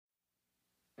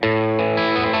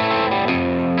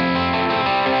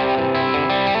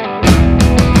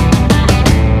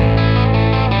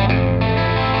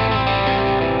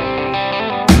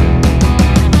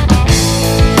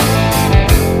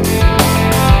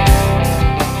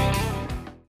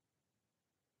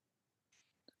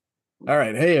All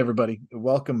right. Hey, everybody.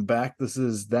 Welcome back. This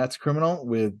is That's Criminal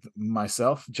with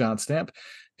myself, John Stamp.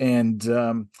 And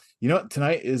you know what?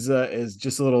 Tonight is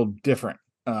just a little different.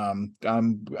 I'm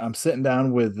sitting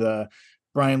down with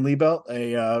Brian Liebelt,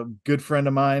 a good friend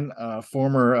of mine,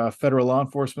 former federal law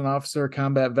enforcement officer,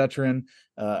 combat veteran,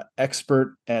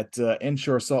 expert at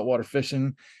inshore saltwater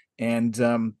fishing.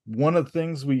 And one of the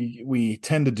things we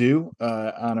tend to do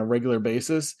on a regular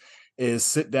basis is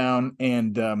sit down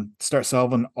and start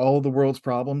solving all the world's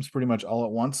problems pretty much all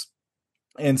at once.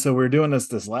 And so we were doing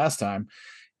this last time,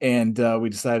 and we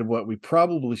decided what we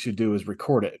probably should do is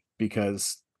record it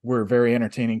because we're very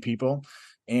entertaining people.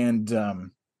 And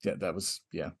that was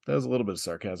a little bit of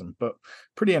sarcasm, but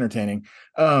pretty entertaining.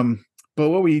 But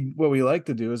what we like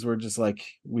to do is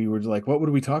we were like, what would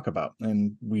we talk about?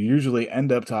 And we usually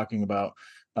end up talking about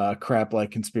crap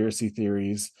like conspiracy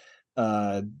theories,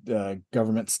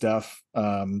 government stuff,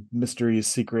 mysteries,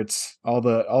 secrets, all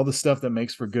the stuff that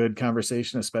makes for good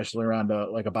conversation, especially around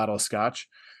like a bottle of scotch.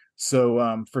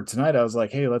 So for tonight, I was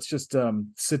like, hey, let's just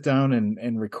sit down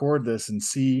and record this and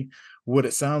see what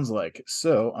it sounds like.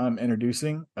 So I'm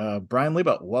introducing Brian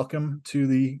Liebelt. Welcome to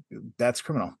the That's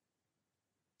Criminal.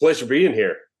 Pleasure being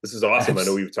here. This is awesome. I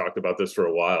know Abs- we've talked about this for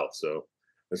a while, so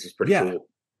this is pretty yeah, cool.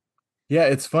 yeah,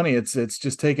 it's funny. It's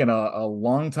just taken a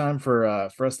long time for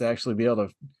us to actually be able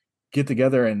to get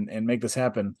together and make this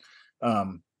happen.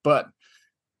 But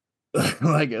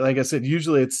like I said,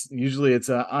 usually it's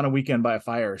on a weekend by a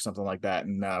fire or something like that,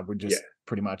 and we Yeah. just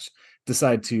pretty much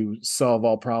decide to solve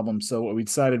all problems. So what we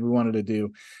decided we wanted to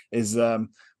do is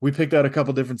we picked out a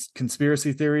couple different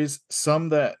conspiracy theories, some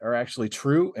that are actually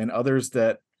true, and others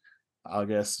that I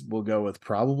guess we'll go with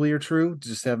probably are true,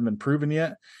 just haven't been proven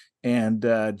yet, and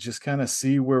just kind of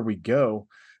see where we go.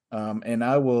 And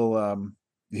I will.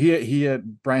 He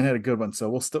had Brian had a good one, so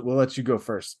we'll let you go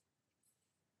first.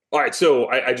 All right. So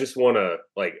I just want to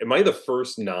am I the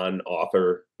first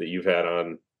non-author that you've had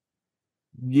on?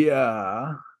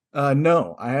 Yeah.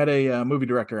 No, I had a movie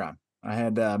director on. I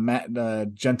had Matt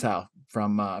Gentile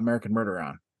from American Murder on.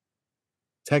 What?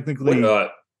 Technically,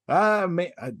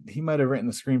 he might have written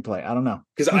the screenplay. I don't know.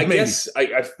 Because I Maybe. guess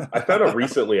I found out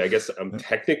recently. I guess I'm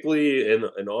technically an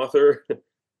author,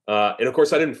 and of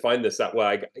course I didn't find this that well.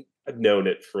 I've known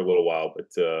it for a little while, but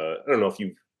I don't know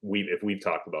if we've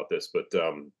talked about this, but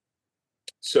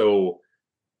so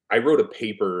I wrote a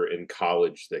paper in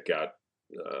college that got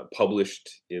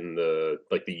published in the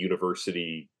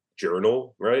university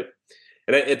journal, right?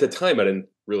 And at the time, I didn't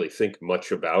really think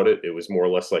much about it. It was more or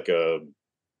less like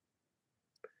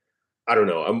I don't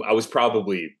know. I was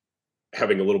probably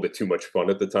having a little bit too much fun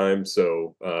at the time,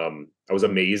 so I was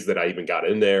amazed that I even got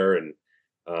in there. And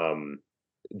um,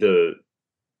 the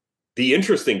the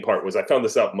interesting part was I found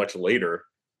this out much later.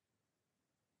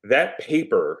 That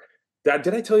paper.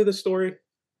 Did I tell you the story?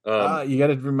 Um, You got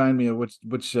to remind me of which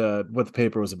what the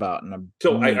paper was about, and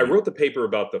so I maybe. wrote the paper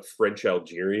about the French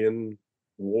Algerian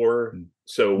War.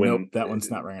 So Nope, when that one's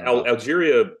not ringing a bell.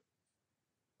 Algeria,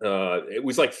 it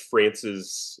was like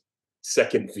France's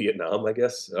second Vietnam, I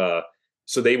guess.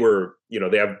 So they were,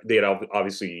 they had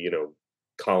obviously,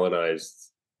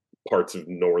 colonized parts of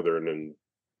northern and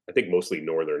I think mostly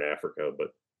northern Africa, but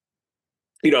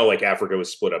like Africa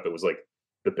was split up. It was like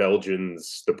the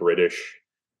Belgians, the British,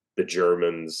 the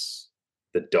Germans,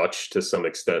 the Dutch to some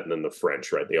extent, and then the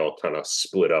French, right? They all kind of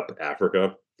split up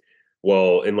Africa.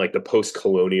 Well, in like the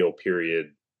post-colonial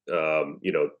period,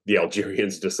 the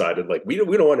Algerians decided like we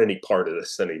don't want any part of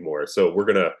this anymore, so we're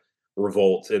gonna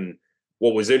revolt. And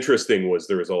what was interesting was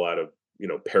there was a lot of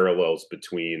parallels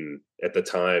between at the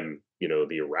time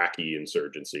the Iraqi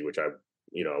insurgency, which I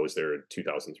was there in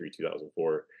 2003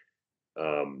 2004,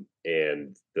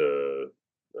 and the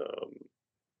um,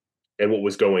 and what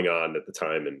was going on at the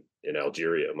time in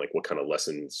Algeria, and like what kind of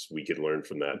lessons we could learn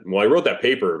from that. Well, I wrote that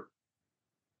paper,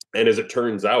 and as it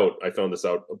turns out, I found this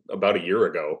out about a year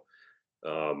ago.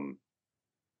 Um,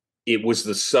 it was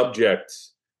the subject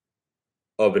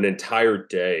of an entire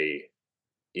day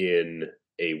in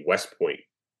a West Point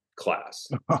class.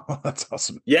 Oh, that's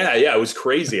awesome. Yeah, yeah, it was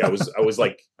crazy. I was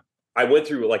like, I went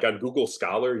through like on Google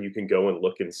Scholar, you can go and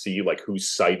look and see like who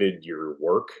cited your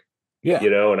work, Yeah.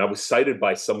 and I was cited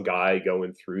by some guy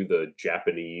going through the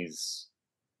Japanese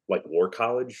like war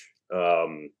college.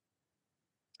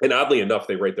 And oddly enough,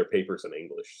 they write their papers in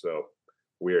English, so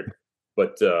weird.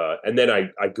 But and then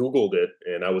I googled it,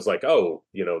 and I was like, oh,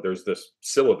 there's this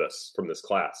syllabus from this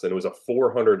class, and it was a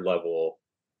 400 level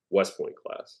West Point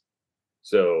class.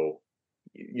 So,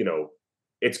 you know,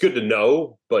 it's good to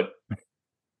know, but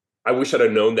I wish I'd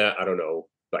have known that. I don't know,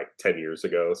 like 10 years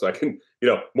ago. So I can,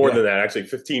 more Yeah. than that, actually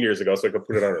 15 years ago. So I could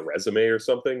put it on a resume or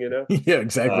something, Yeah,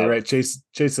 exactly Uh, right.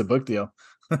 Chase a book deal.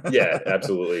 yeah,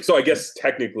 absolutely. So I guess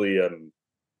technically I'm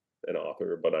an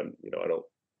author, but I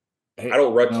Hey,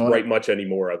 don't you know what? write much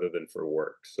anymore other than for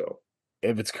work. So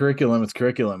If it's curriculum, it's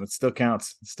curriculum. It still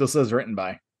counts. It still says written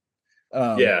by.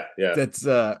 Um, yeah, yeah. that's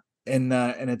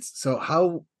and it's so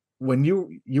how when you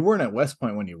weren't at West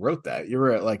Point when you wrote that, you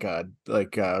were at you went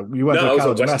No, to a I was at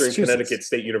college in Western Massachusetts. Connecticut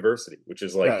State University, which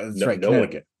is like Yeah, that's right, no one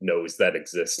Connecticut. knows that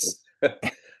exists.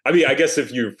 I mean, I guess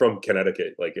if you're from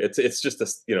Connecticut, like it's just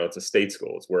it's a state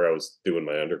school. It's where I was doing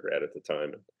my undergrad at the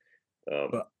time. Um,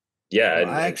 Well, yeah,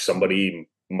 well, and somebody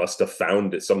must have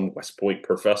found it. Some West Point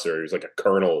professor, he was like a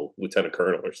colonel, lieutenant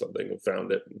colonel or something, who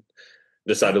found it and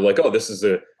decided like, oh, this is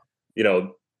you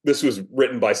know, this was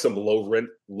written by some low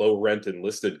rent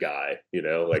enlisted guy.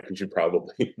 Like we should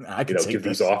probably, I could take give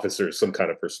these this. officers some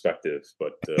kind of perspective.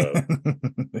 But Yeah.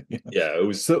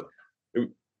 yeah, So it was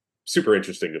super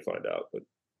interesting to find out. But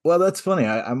well, that's funny.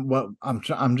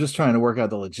 I'm just trying to work out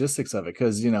the logistics of it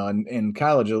because in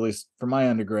college, at least for my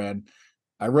undergrad,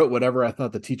 I wrote whatever I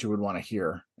thought the teacher would want to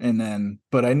hear, and then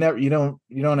but I never you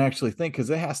don't actually think because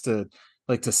it has to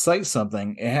like to cite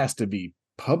something, it has to be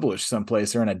published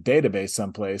someplace or in a database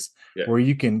someplace yeah, where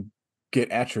you can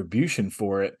get attribution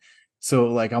for it. So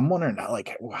like I'm wondering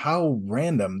like how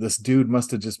random this dude must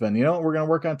have just been. You know what we're gonna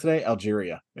work on today?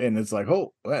 Algeria, and it's like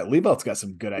oh, well, Liebelt's got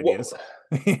some good well, ideas.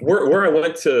 where I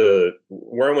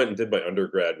went and did my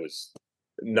undergrad was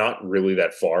not really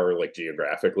that far, like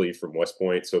geographically from West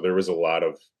Point. So there was a lot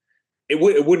of it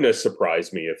wouldn't have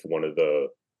surprised me if one of the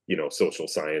social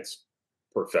science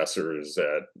professors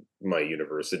at my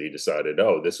university decided,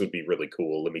 oh, this would be really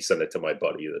cool. Let me send it to my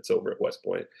buddy that's over at West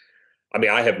Point. I mean,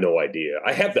 I have no idea.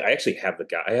 I actually have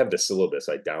I have the syllabus.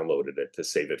 I downloaded it to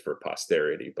save it for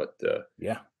posterity. But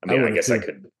Yeah, I I mean, I would have guess I too.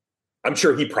 could. I'm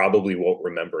sure he probably won't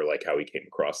remember like how he came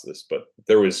across this. But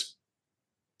there was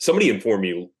somebody informed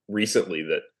me recently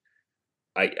that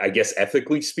I guess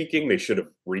ethically speaking, they should have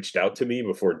reached out to me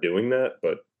before doing that.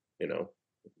 But you know,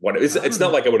 I it's don't not know.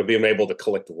 like I would have been able to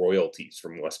collect royalties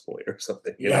from West Point or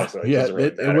something. Yeah, So it yeah, doesn't really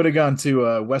it would matter. have gone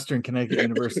to Western Connecticut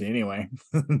University anyway.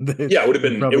 Yeah, They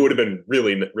it probably would have been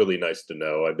really nice to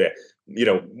know. I bet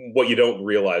what you don't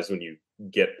realize when you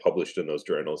get published in those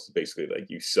journals is basically like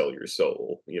you sell your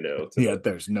soul, yeah,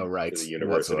 there's no to the rights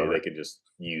university. They whatsoever. can just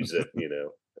use it.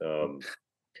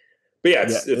 But yeah,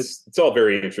 Yeah, it's all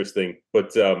very interesting.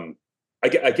 But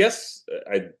I guess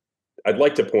I'd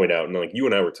like to point out, and like you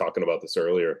and I were talking about this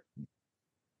earlier,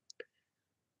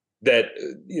 that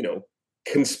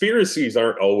conspiracies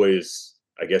aren't always,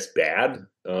 I guess, bad.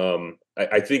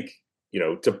 I think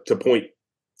to point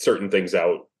certain things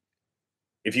out.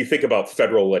 If you think about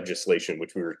federal legislation,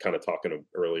 which we were kind of talking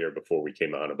earlier before we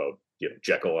came on about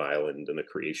Jekyll Island and the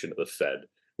creation of the Fed,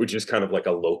 which is kind of like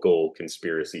a local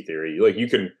conspiracy theory. Like you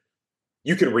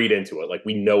can read into it. Like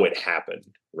we know it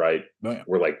happened, right? oh, yeah.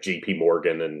 Where like J.P.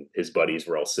 Morgan and his buddies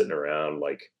were all sitting around,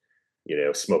 like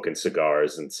smoking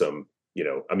cigars and some,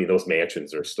 I mean, those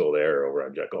mansions are still there over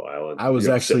on Jekyll Island. I was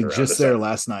Sitting actually around just the there side.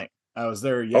 last night. I was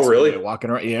there Oh, yesterday really? walking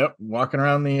around. Yep, walking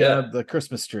around Yeah. the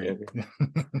Christmas tree.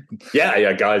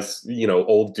 Yeah, guys,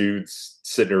 old dudes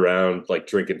sitting around like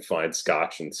drinking fine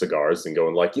scotch and cigars and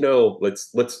going like,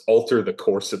 let's alter the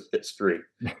course of history.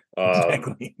 Um,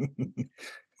 Exactly. You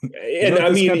know and what I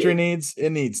this mean, country needs? It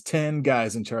needs 10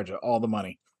 guys in charge of all the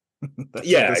money. That's what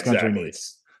yeah, this country exactly.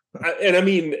 needs. And I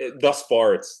mean, thus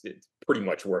far, it's pretty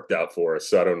much worked out for us.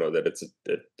 So I don't know that it's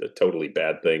a totally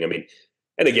bad thing. I mean,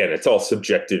 and again, it's all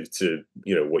subjective to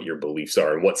what your beliefs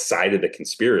are and what side of the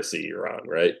conspiracy you're on,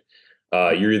 right?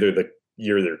 Yep.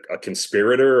 You're either a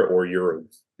conspirator or you're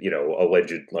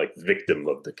alleged like victim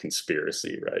of the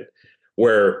conspiracy, right?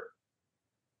 Where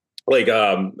like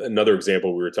another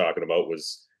example we were talking about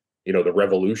was the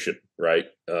revolution, right?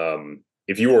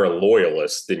 If you were a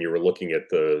loyalist and you were looking at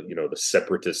the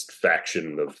separatist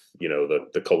faction of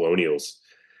the colonials,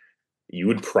 you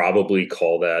would probably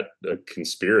call that a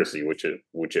conspiracy, which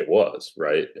it was,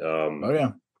 right? Oh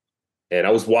yeah. And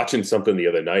I was watching something the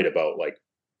other night about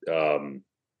um,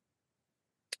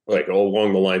 like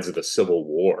along the lines of the Civil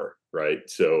War, right?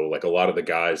 So like a lot of the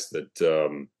guys that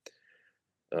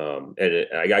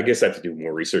and I guess I have to do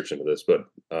more research into this, but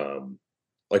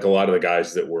like a lot of the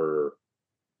guys that were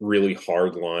really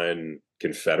hardline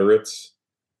Confederates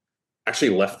actually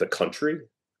left the country,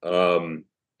 and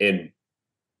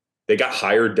they got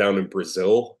hired down in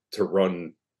Brazil to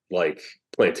run like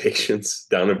plantations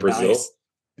down in Brazil. Nice.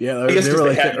 Yeah, I guess they because were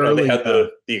they like the had they early had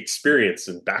the experience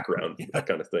and background, yeah, that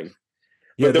kind of thing.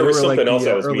 yeah, But they there was were like something the else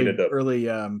I was meaning early to.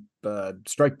 early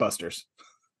strike busters.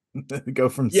 Go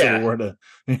from Civil Yeah, War to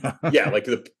yeah. yeah, like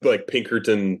the like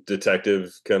Pinkerton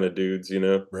detective kind of dudes, you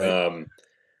know. Right.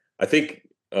 I think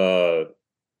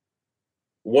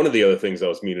one of the other things I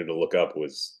was meaning to look up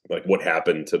was like what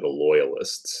happened to the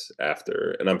loyalists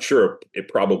after, and I'm sure it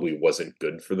probably wasn't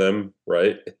good for them,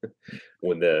 right?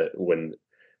 when the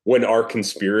when our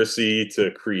conspiracy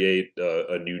to create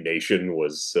a new nation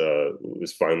was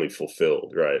finally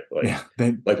fulfilled, right? Yeah,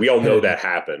 Like we all know they're that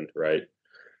happened, right?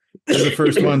 they're the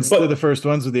first ones. They're the But first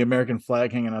ones with the American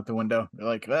flag hanging out the window. They're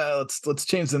like, well, let's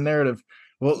change the narrative.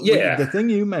 Well, yeah, the thing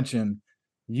you mentioned,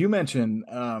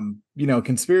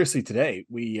 conspiracy today.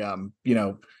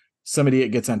 Some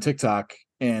idiot gets on TikTok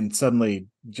and suddenly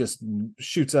just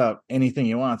shoots out anything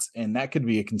he wants, and that could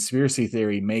be a conspiracy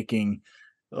theory making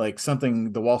like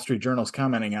something the Wall Street Journal's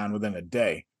commenting on within a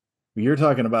day. You're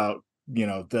talking about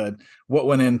the what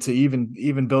went into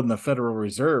even building the Federal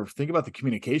Reserve. Think about the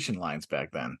communication lines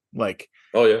back then. Like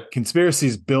oh yeah,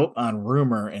 conspiracies built on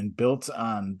rumor and built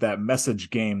on that message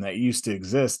game that used to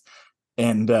exist.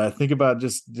 And think about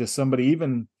just somebody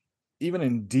even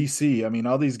in DC. I mean,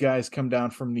 all these guys come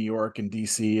down from New York and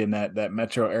DC and that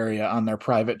metro area on their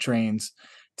private trains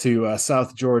to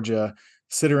South Georgia,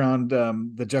 sit around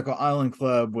the Jekyll Island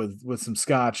Club with some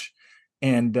scotch,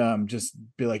 and just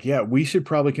be like, yeah, we should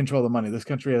probably control the money. This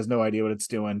country has no idea what it's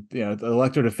doing. The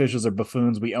elected officials are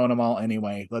buffoons. We own them all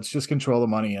anyway. Let's just control the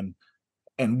money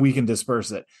and we can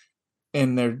disperse it.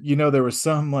 And there was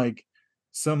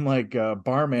some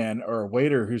barman or a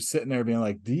waiter who's sitting there being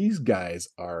like, these guys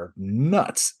are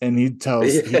nuts. And he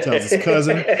tells his yeah.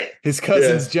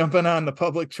 cousin's jumping on the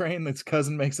public train. His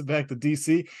cousin makes it back to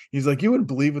DC. He's like, you wouldn't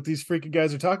believe what these freaking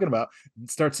guys are talking about.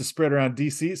 It starts to spread around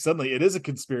DC. Suddenly it is a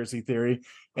conspiracy theory.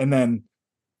 And then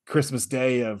Christmas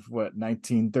Day of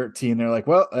 1913, they're like,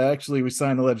 well, actually we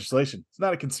signed the legislation. It's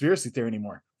not a conspiracy theory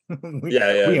anymore. we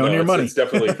Yeah, yeah, we own no, your it's money.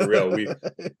 definitely for real. Yeah,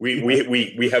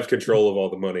 We have control of all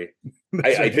the money.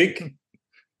 that's I right. think,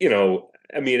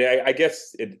 I mean, I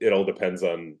guess it all depends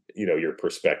on your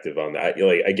perspective on that.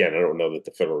 Like again, I don't know that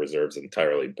the Federal Reserve's an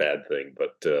entirely bad thing,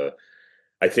 but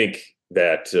I think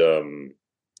that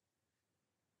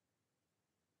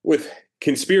with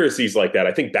conspiracies like that,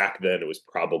 I think back then it was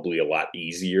probably a lot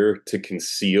easier to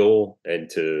conceal and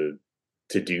to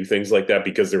do things like that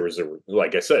because there was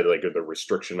like I said, like the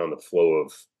restriction on the flow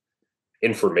of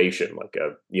information. Like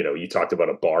you talked about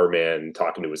a barman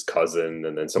talking to his cousin,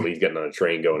 and then somebody's getting on a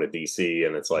train going to DC,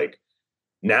 and it's like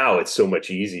now it's so much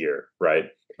easier, right?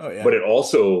 Oh yeah. But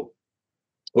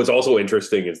what's also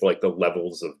interesting is like the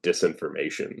levels of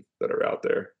disinformation that are out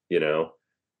there,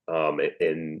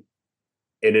 and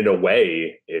in a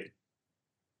way, it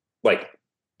like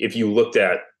if you looked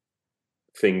at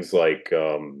things like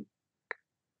what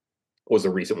was a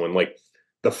recent one like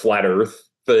the flat Earth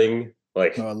thing, Oh,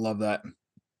 like I love that.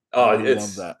 I love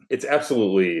it's that. it's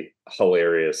absolutely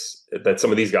hilarious that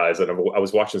some of these guys, and I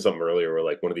was watching something earlier where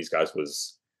like one of these guys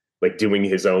was like doing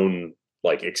his own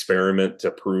like experiment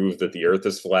to prove that the Earth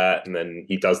is flat, and then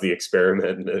he does the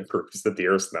experiment and it proves that the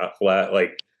Earth's not flat.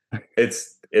 Like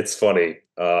it's funny.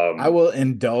 I will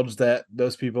indulge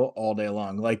those people all day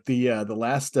long. Like the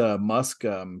last Musk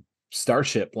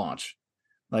Starship launch.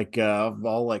 Like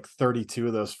all like 32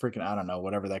 of those freaking, I don't know,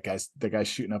 whatever the guy's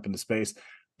shooting up into space.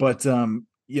 But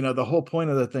the whole point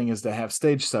of the thing is to have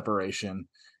stage separation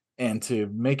and to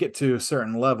make it to a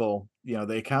certain level.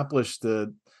 They accomplished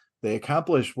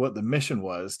what the mission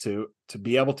was to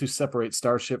be able to separate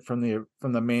Starship from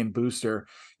the main booster,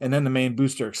 and then the main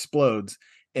booster explodes.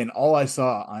 And all I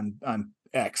saw on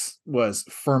X was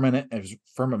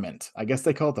firmament. I guess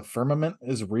they call it the firmament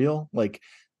is real. Like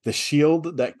the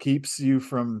shield that keeps you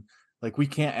from, like, we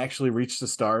can't actually reach the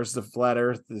stars. The flat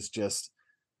Earth is just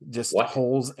what?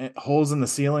 holes in the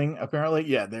ceiling. Apparently,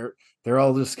 yeah, they're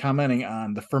all just commenting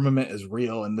on the firmament is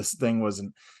real, and this thing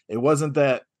wasn't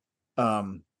that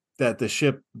um that the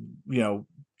ship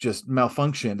just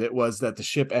malfunctioned. It was that the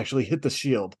ship actually hit the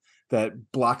shield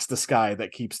that blocks the sky,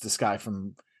 that keeps the sky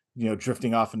from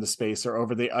drifting off into space or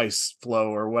over the ice flow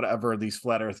or whatever these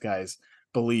flat Earth guys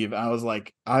believe. I was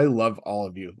like, I love all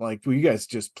of you. Like, will you guys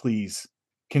just please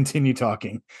continue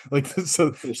talking? Like,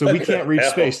 so we What can't the reach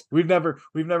hell? space. We've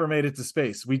never made it to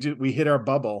space. We hit our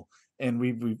bubble, and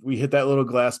we hit that little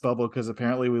glass bubble because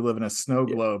apparently we live in a snow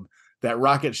Yeah. globe that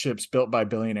rocket ships built by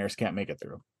billionaires can't make it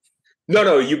through. No,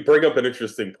 no, you bring up an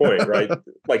interesting point, right?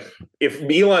 Like if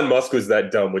Elon Musk was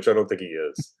that dumb, which I don't think he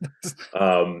is,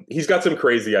 he's got some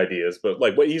crazy ideas, but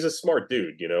like, what he's a smart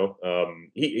dude,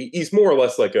 he's more or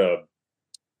less like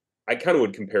I kind of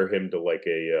would compare him to like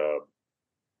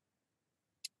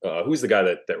who's the guy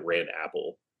that ran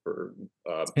Apple for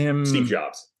Steve Him,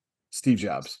 Jobs. Steve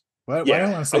Jobs. Why do I Yeah,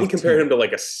 want to I say would compare him two? to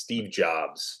like a Steve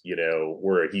Jobs,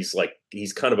 where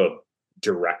he's kind of a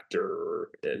director,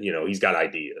 and he's got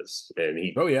ideas, and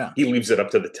he Oh yeah. he leaves it up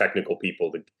to the technical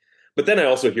people to. But then I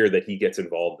also hear that he gets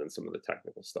involved in some of the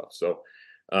technical stuff. So,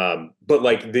 but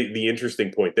like the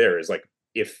interesting point there is like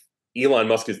if Elon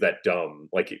Musk is that dumb,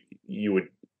 like you would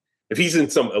if he's in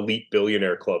some elite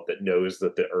billionaire club that knows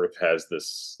that the Earth has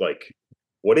this like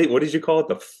what did you call it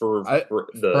I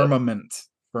the firmament.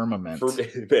 Firmament.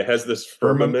 it has this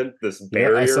Firmament. firmament, this Yeah,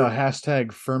 I saw barrier.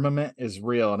 hashtag firmament is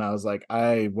real, and I was like,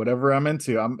 whatever I'm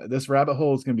into, I'm this rabbit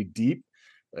hole is gonna be deep.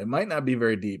 It might not be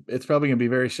very deep. It's probably gonna be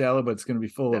very shallow, but it's gonna be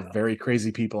full of No. very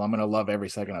crazy people. I'm gonna love every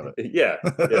second of Yeah,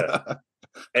 yeah. it.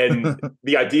 And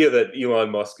the idea that Elon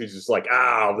Musk is just like,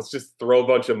 let's just throw a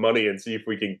bunch of money and see if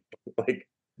we can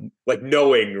like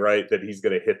knowing right that he's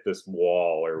gonna hit this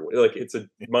wall or like it's a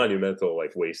monumental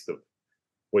like waste of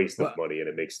well, money and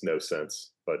it makes no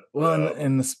sense. But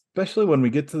and especially when we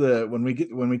get to the when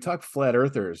we talk flat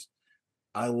earthers,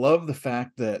 I love the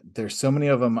fact that there's so many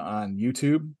of them on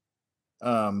YouTube,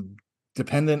 um,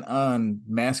 dependent on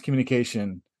mass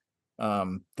communication,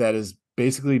 that is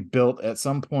basically built at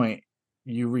some point.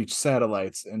 You reach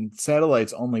satellites, and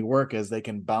satellites only work as they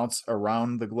can bounce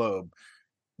around the globe.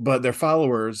 But their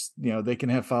followers, they can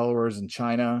have followers in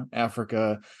China,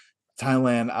 Africa,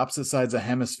 Thailand, opposite sides of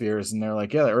hemispheres, and they're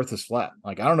like, yeah, the Earth is flat.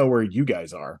 Like, I don't know where you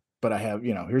guys are, but I have,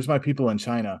 here's my people in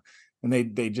China, and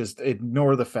they just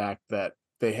ignore the fact that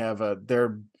they have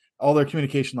all their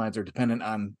communication lines are dependent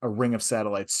on a ring of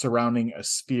satellites surrounding a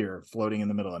sphere floating in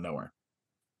the middle of nowhere.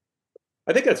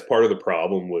 I think that's part of the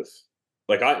problem with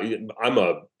like I'm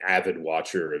a avid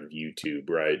watcher of YouTube,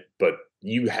 right? But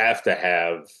you have to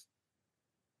have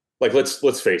like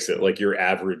let's face it, like your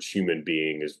average human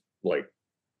being is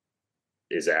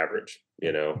average,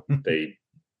 They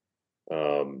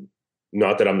um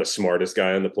not that I'm the smartest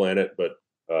guy on the planet, but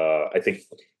I think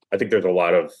there's a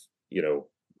lot of,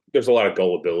 there's a lot of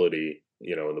gullibility,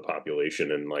 in the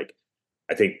population and like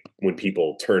I think when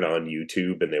people turn on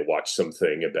YouTube and they watch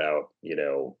something about,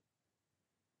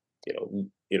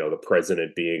 the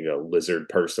president being a lizard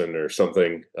person or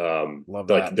something, Love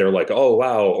like that. they're like, oh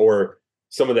wow, or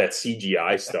some of that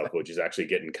CGI stuff, which is actually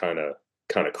getting kind of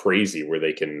crazy, where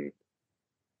they can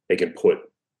put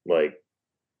like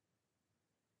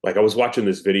I was watching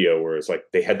this video where it's like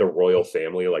they had the royal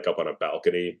family like up on a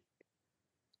balcony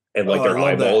and Oh, like I their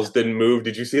love that. eyeballs didn't move.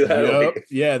 Did you see that? Yep. Like,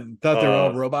 Yeah. Thought they were all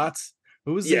uh, robots.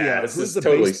 yeah, this Who's is the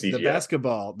totally base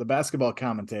CGI. the basketball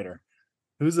commentator?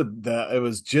 Who's the it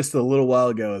was just a little while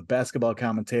ago, a basketball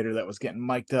commentator that was getting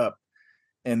mic'd up,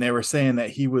 and they were saying that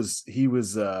he was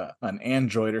an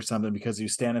android or something because he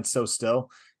was standing so still,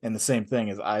 and the same thing,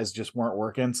 his eyes just weren't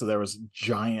working. So there was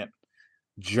giant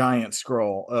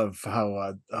scroll of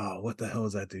how what the hell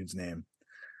is that dude's name?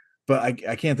 But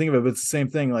I can't think of it, but it's the same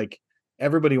thing. Like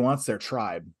everybody wants their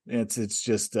tribe. It's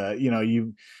just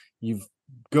you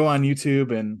go on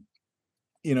YouTube and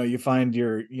you find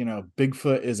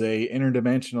Bigfoot is a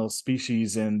interdimensional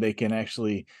species, and they can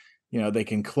actually, they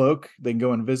can cloak, they can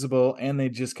go invisible, and they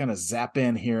just kind of zap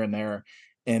in here and there.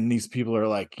 And these people are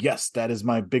like, yes, that is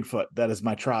my Bigfoot, that is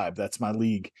my tribe, that's my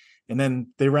league. And then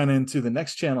they run into the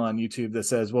next channel on YouTube that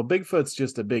says, well, Bigfoot's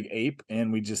just a big ape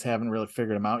and we just haven't really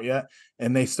figured him out yet.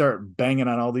 And they start banging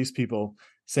on all these people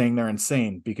saying they're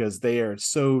insane because they are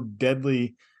so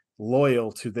deadly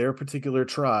loyal to their particular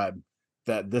tribe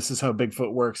that this is how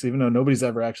Bigfoot works, even though nobody's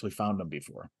ever actually found them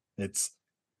before. It's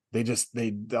they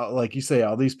like you say,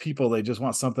 all these people, they just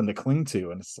want something to cling to,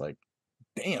 and it's like,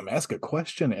 damn, ask a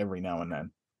question every now and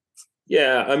then.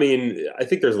 Yeah, I mean, I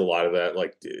think there's a lot of that,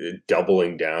 like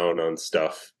doubling down on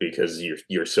stuff because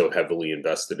you're so heavily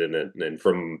invested in it, and then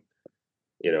from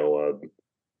you know,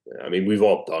 I mean, we've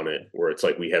all done it where it's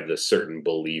like we have this certain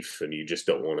belief, and you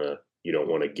don't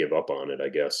want to give up on it. I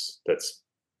guess that's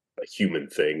a human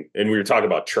thing. And we were talking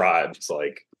about tribes,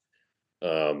 like,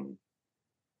 um,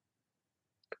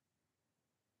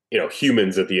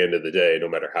 humans at the end of the day, no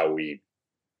matter how we,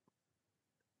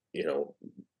 you know,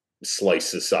 slice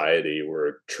society,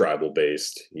 we're tribal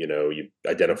based. You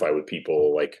identify with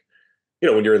people like,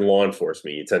 when you're in law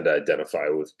enforcement, you tend to identify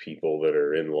with people that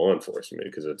are in law enforcement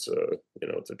because it's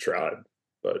a tribe.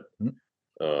 But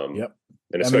um, Yep.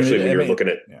 and I mean, especially when you're looking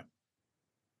at yeah.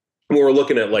 when we're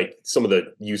looking at like some of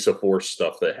the use of force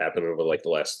stuff that happened over like the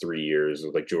last 3 years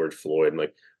with like George Floyd, and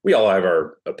like we all have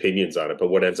our opinions on it, but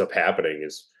what ends up happening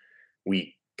is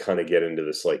we kind of get into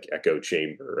this like echo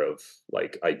chamber of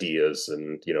like ideas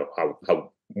and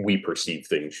how we perceive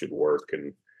things should work,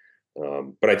 and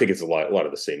but I think it's a lot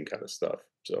of the same kind of stuff.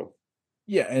 So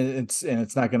Yeah, and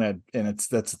it's not gonna, and it's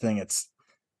that's the thing. It's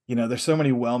there's so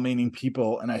many well-meaning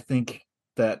people, and I think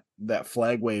that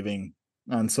flag waving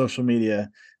on social media,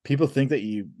 people think that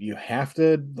you have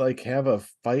to like have a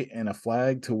fight and a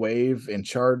flag to wave and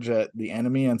charge at the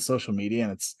enemy on social media,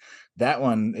 and it's that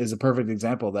one is a perfect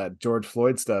example. That George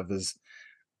Floyd stuff is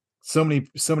so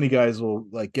many guys will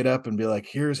like get up and be like,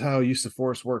 here's how use of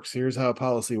force works, here's how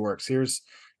policy works, here's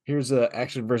a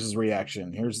action versus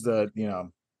reaction, here's the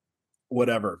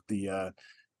whatever the uh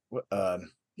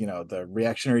the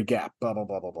reactionary gap, blah blah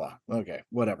blah blah blah. Okay,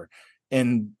 whatever.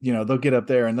 And they'll get up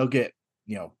there and they'll get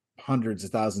hundreds of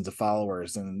thousands of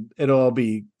followers, and it'll all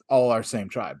be all our same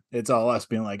tribe. It's all us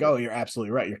being like, oh, you're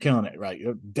absolutely right, you're killing it, right,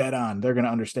 you're dead on, they're going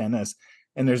to understand this.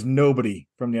 And there's nobody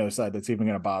from the other side that's even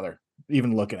going to bother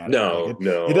even looking at it. Like No, it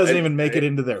no, doesn't even make it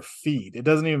into their feed, it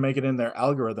doesn't even make it in their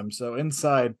algorithm. So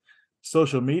inside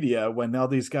social media, when all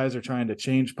these guys are trying to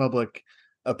change public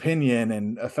opinion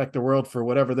and affect the world for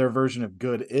whatever their version of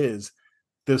good is,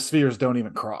 those spheres don't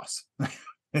even cross.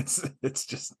 It's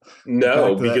just back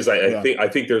no, to that. because I Yeah.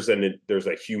 think there's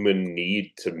a human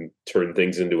need to turn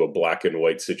things into a black and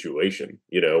white situation,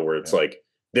 where it's Yeah. like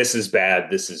this is bad,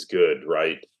 this is good,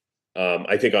 right?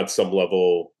 I think on some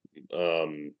level,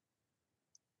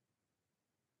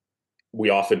 we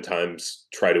oftentimes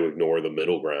try to ignore the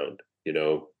middle ground,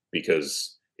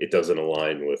 because it doesn't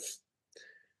align with,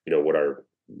 what our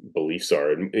beliefs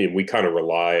are. And we kind of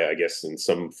rely, I guess, in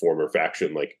some form or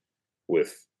faction, like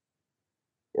with,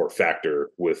 or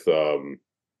factor with,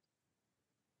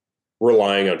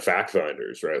 relying on fact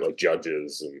finders, right? Like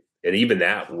judges and even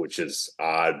that, which is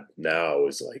odd now,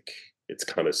 is like, it's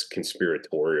kind of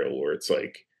conspiratorial, where it's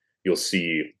like, you'll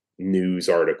see news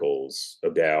articles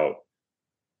about,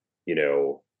 you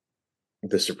know,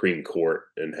 the Supreme Court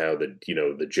and how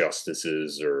the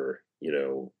justices are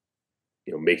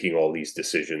making all these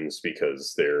decisions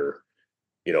because they're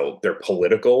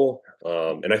political,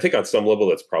 and I think on some level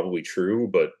that's probably true,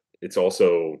 but it's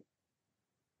also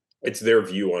it's their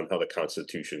view on how the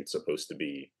Constitution is supposed to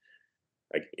be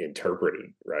like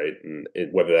interpreted, right? And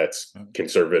whether that's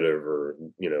conservative or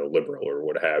liberal or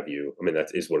what have you. I mean, that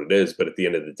is what it is. But at the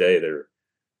end of the day, they're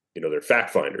fact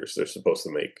finders. They're supposed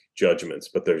to make judgments.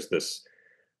 But there's this.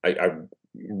 I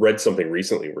read something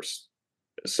recently where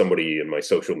somebody in my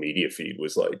social media feed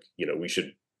was like,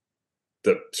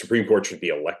 the Supreme Court should be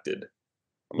elected.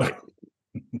 I'm like,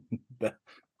 that,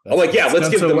 I'm like, yeah, that's let's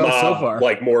done give so the well so mob far.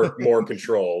 like more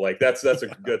control. Like that's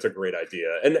a great idea.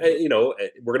 And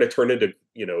we're gonna turn into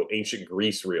ancient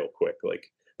Greece real quick. Like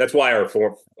that's why our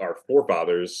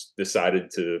forefathers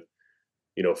decided to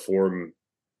form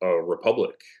a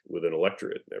republic with an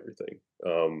electorate and everything.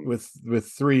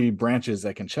 With three branches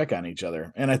that can check on each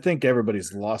other, and I think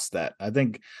everybody's lost that. I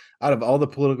think out of all the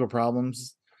political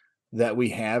problems that we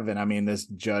have, and I mean this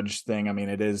judge thing, I mean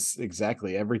it is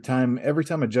exactly every time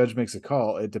a judge makes a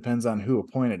call, it depends on who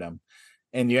appointed him,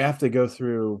 and you have to go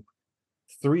through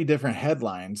three different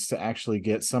headlines to actually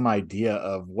get some idea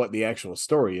of what the actual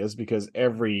story is, because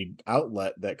every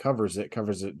outlet that covers it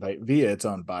via its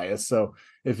own bias. So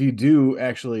if you do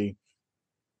actually,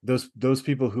 those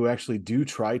people who actually do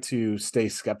try to stay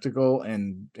skeptical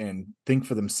and think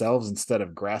for themselves instead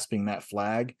of grasping that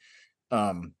flag,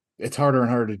 it's harder and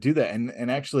harder to do that. And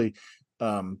actually,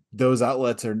 those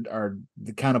outlets are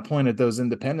kind of point at those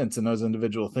independents and those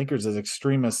individual thinkers as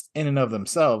extremists in and of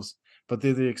themselves, but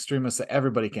they're the extremists that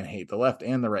everybody can hate. The left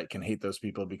and the right can hate those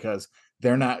people because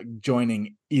they're not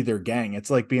joining either gang. It's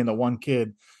like being the one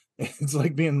kid. It's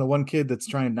like being the one kid that's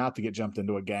trying not to get jumped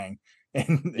into a gang,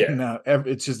 yeah,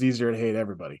 it's just easier to hate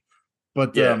everybody.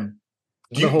 But yeah. Do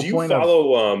the you whole do you point of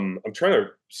follow? I'm trying to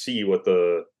see what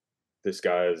this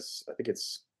guy's. I think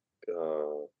it's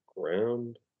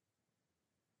ground.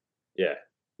 Yeah,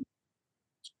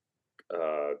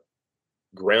 uh,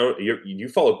 ground. You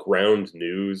follow Ground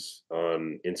News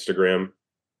on Instagram?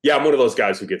 Yeah, I'm one of those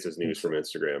guys who gets his news from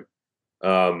Instagram.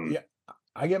 Um, yeah,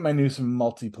 I get my news from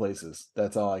multi places.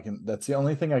 That's the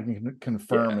only thing I can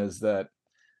confirm, yeah, is that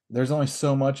there's only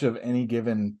so much of any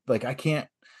given, like I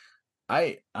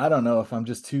don't know if I'm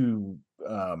just too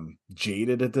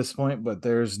jaded at this point, but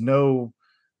there's no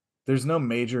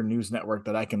major news network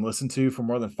that I can listen to for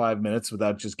more than 5 minutes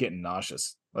without just getting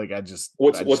nauseous. Like what's I just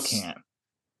what's can't.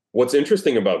 what's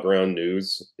interesting about Ground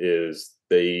News is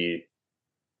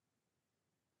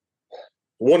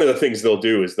one of the things they'll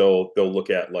do is they'll look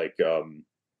at like um,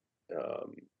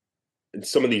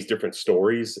 some of these different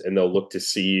stories, and they'll look to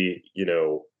see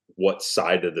what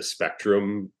side of the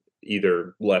spectrum,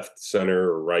 either left,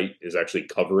 center, or right, is actually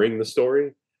covering the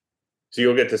story. So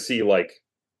you'll get to see like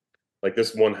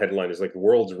this one headline is like the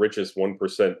world's richest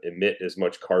 1% emit as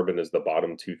much carbon as the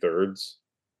bottom two thirds.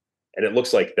 and it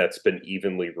looks like that's been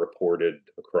evenly reported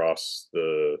across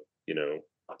the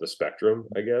spectrum,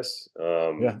 I guess.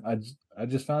 Yeah, I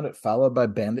just found it, followed by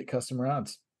Bandit custom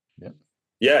rods. Yep.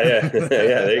 Yeah, yeah, yeah.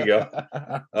 There you go.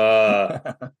 Uh,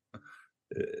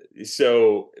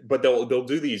 but they'll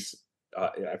do these.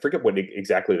 I forget what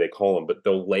exactly they call them, but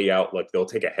they'll lay out, like, they'll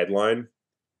take a headline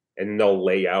and they'll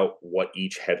lay out what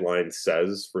each headline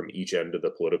says from each end of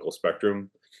the political spectrum,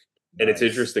 and it's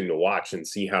Nice. interesting to watch and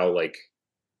see how, like,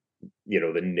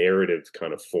 the narrative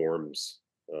kind of forms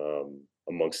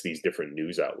amongst these different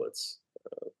news outlets.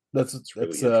 It's That's really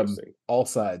interesting. All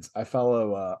Sides. I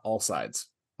follow All Sides.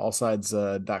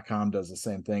 Allsides.com does the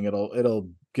same thing. It'll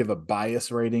give a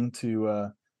bias rating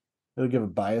to to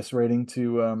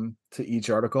each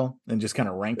article and just kind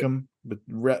of rank them. But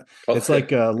Oh, it's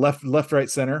like left right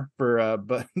center for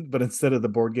but instead of the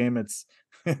board game, it's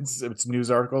news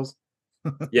articles.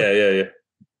 yeah, yeah,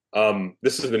 yeah.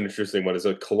 This is an interesting one. Is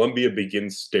a Colombia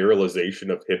begins sterilization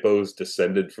of hippos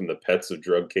descended from the pets of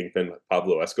drug kingpin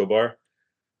Pablo Escobar.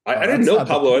 I Oh, didn't know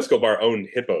Pablo Escobar owned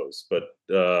hippos, but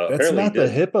that's apparently he not the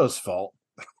did. hippo's fault.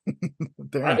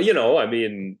 They're I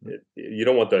mean, you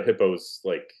don't want the hippos,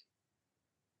 like.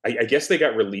 I guess they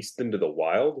got released into the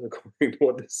wild, according to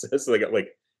what this says. So they got, like,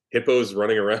 hippos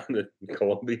running around in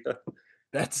Colombia.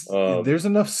 That's Um, there's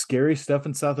enough scary stuff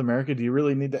in South America. Do you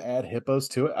really need to add hippos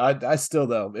to it? I still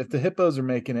though, if the hippos are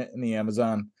making it in the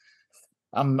Amazon,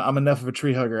 I'm enough of a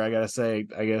tree hugger. I gotta say,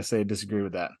 I disagree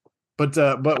with that. But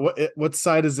what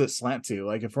side does it slant to?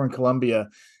 Like if we're in Colombia,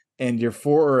 and you're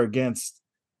for or against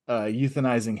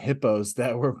euthanizing hippos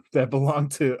that belong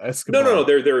to no, no, no. Escobar, what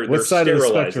They're side of the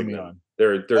spectrum are sterilizing you them. on?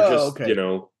 They're Oh, just,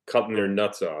 okay. cutting their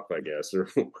nuts off, I guess, or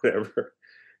whatever.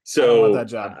 I don't want that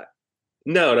So job.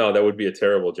 no, no, that would be a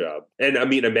terrible job. And I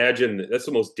mean, imagine that's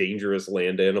the most dangerous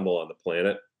land animal on the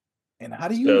planet. And how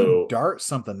do you even So dart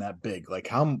something that big? Like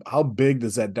how big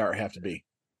does that dart have to be?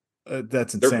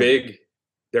 That's they're insanity. big,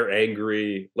 they're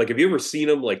angry. Like, have you ever seen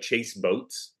them, like, chase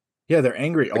boats? Yeah, they're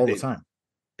angry Like, all the time.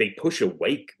 they push a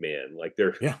wake, man. Like,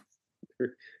 Yeah.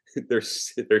 they're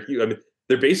they're I mean,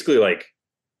 they're basically like,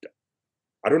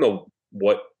 I don't know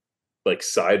what, like,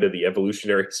 side of the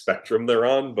evolutionary spectrum they're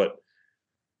on, but,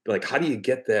 like, how do you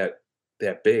get that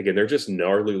big? And they're just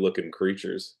gnarly looking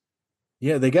creatures.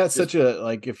 Yeah, they got Just such a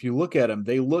like if you look at them,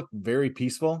 they look very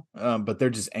peaceful, but they're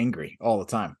just angry all the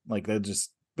time. Like they're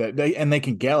just they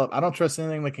can gallop. I don't trust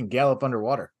anything that can gallop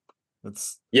underwater.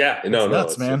 That's Yeah, that's no, no,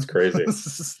 nuts, it's man. crazy.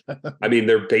 I mean,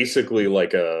 they're basically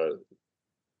like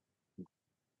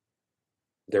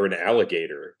they're an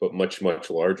alligator, but much, much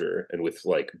larger and with,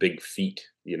 like, big feet,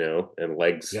 and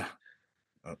legs. Yeah.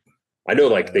 Uh, I know,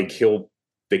 yeah, like, they kill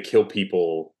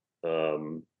people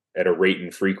at a rate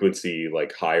and frequency,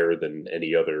 like, higher than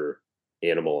any other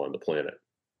animal on the planet.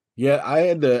 yeah, I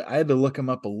had to look them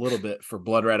up a little bit for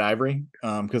blood red ivory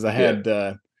because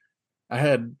Yeah, I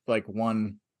had like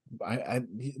one I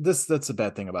that's a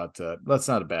bad thing about that's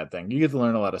not a bad thing. You get to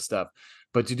learn a lot of stuff,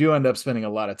 but you do end up spending a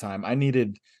lot of time. I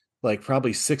needed like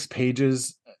probably 6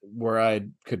 pages where I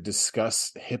could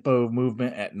discuss hippo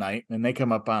movement at night, and they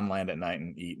come up on land at night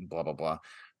and eat and blah blah blah.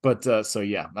 But so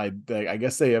yeah, I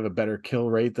guess they have a better kill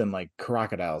rate than like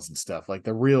crocodiles and stuff. Like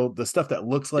the stuff that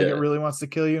looks like it yeah, really wants to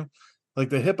kill you. Like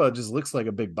the hippo just looks like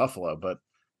a big buffalo, but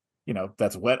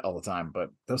that's wet all the time. But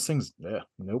those things, yeah,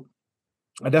 nope.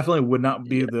 I definitely would not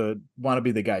be yeah, the want to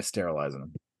be the guy sterilizing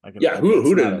them. yeah. That's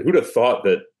not a Who'd have thought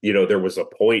that, there was a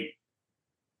point,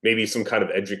 maybe some kind of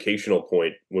educational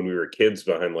point when we were kids,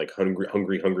 behind, like, hungry,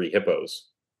 hungry, hungry hippos.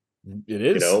 it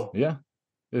You is. know, Yeah.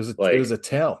 It was like, a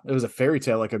tale. It was a fairy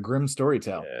tale, like a grim story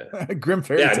tale. yeah, A grim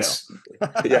fairy yeah,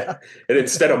 tale. yeah. And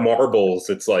instead of marbles,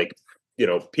 it's like,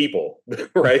 people,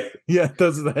 right? Yeah,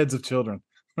 those are the heads of children.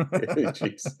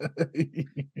 Jeez,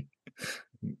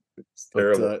 it's But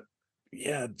terrible.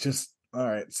 yeah, just all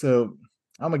right. So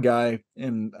I'm a guy,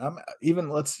 and I'm even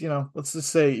let's just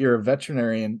say you're a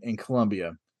veterinarian in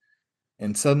Colombia,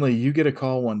 and suddenly you get a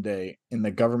call one day, and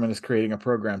the government is creating a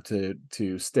program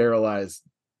to sterilize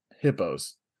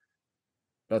hippos.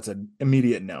 That's an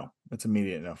immediate no. That's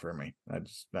immediate no for me.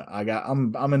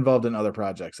 I'm involved in other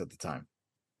projects at the time.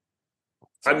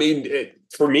 I So mean,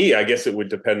 for me, I guess it would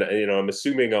depend. I'm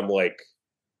assuming I'm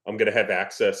gonna have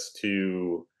access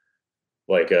to,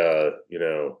 like,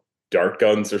 dart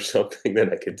guns or something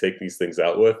that I can take these things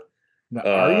out with. now,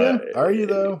 are Uh, you? Are you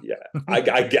though? yeah, I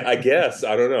guess,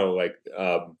 I don't know. Like,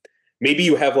 maybe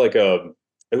you have, like,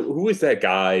 who is that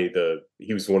guy?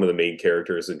 He was one of the main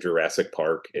characters in Jurassic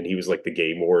Park, and he was like the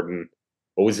game warden.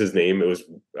 What was his name? It was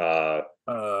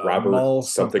Robert Mull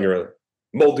something or something. other.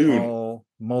 Muldoon. Mull.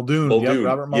 Muldoon. Yep, Muldoon.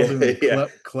 Robert Yeah, Muldoon. yeah.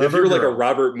 If Clever you're like a girl.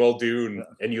 Robert Muldoon Yeah.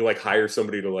 and you like hire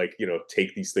somebody to like,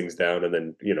 take these things down and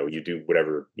then, you do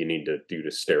whatever you need to do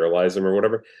to sterilize them or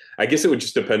whatever. I guess it would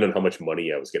just depend on how much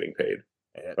money I was getting paid.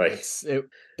 It, Like, it's it.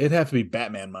 It'd have to be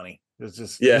Batman money.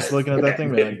 It's yeah, just looking at that thing,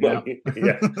 be Batman like, no. money.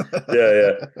 Yeah. Yeah,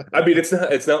 yeah. I mean,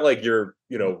 it's not like you're,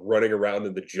 running around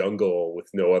in the jungle with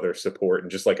no other support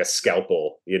and just like a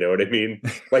scalpel, you know what I mean?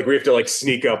 Like we have to like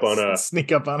sneak up on a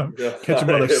Sneak up on him, catch him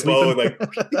on while a they're hippo sleeping.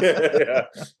 and like yeah,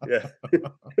 yeah,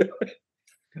 yeah.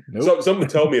 Nope. So someone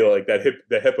tell me like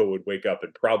the hippo would wake up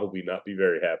and probably not be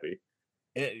very happy.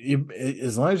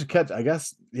 As long as you catch, I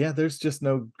guess, yeah, there's just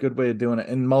no good way of doing it.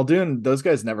 And Muldoon, those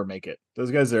guys never make it.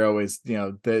 Those guys are always,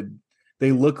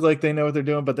 they look like they know what they're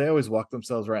doing, but they always walk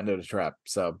themselves right into the trap.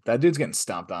 So that dude's getting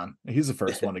stomped on. He's the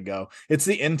first one to go. It's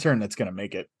the intern that's going to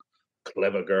make it.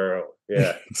 Clever girl.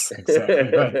 Yeah. Exactly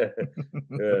right.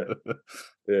 Yeah.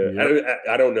 Yeah. Yep.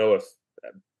 I don't know if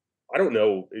I don't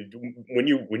know when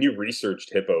you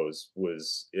researched hippos,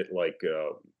 was it like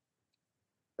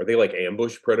are they like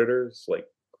ambush predators like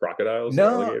crocodiles and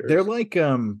No, they're alligators? like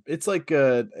it's like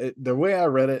the way I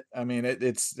read it, I mean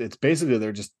it's basically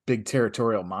they're just big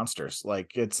territorial monsters.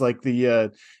 Like it's like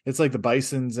the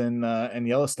bisons in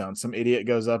Yellowstone. Some idiot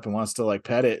goes up and wants to like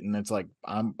pet it, and it's like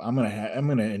I'm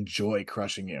gonna enjoy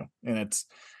crushing you. And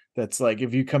that's like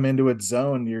if you come into its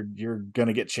zone, you're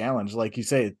gonna get challenged. Like you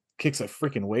say, it kicks a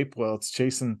freaking wape while it's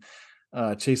chasing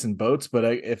boats. But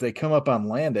if they come up on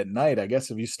land at night, I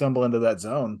guess if you stumble into that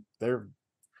zone,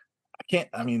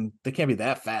 I mean, they can't be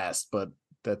that fast, but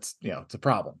that's, it's a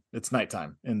problem. It's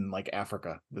nighttime in like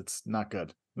Africa. That's not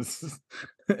good.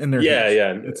 And they're Yeah, huge.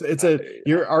 yeah. It's a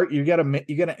you're art you got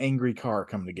an angry car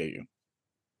coming to get you.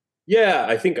 Yeah,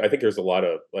 I think there's a lot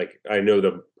of like I know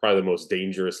the probably the most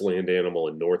dangerous land animal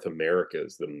in North America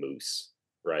is the moose,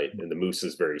 right? And the moose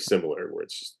is very similar, where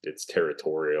it's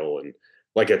territorial and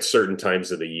like at certain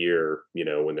times of the year,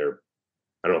 when they're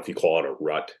I don't know if you call it a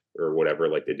rut or whatever,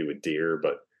 like they do with deer,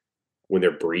 but when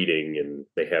they're breeding and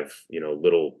they have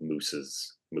little moose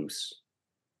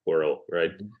plural,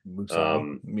 right? Moose all.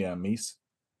 Um, Yeah, meese.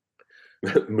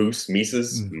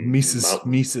 Mises,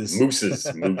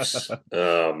 Mises. moose.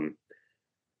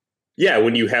 Yeah,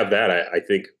 when you have that, I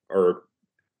think, or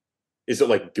is it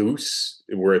like goose,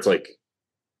 where it's like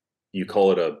you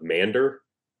call it a mander?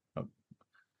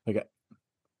 Okay,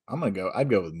 I'd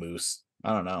go with moose.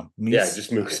 I don't know. Yeah, Meese.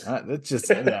 just moose. That's just,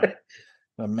 yeah,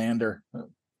 a mander.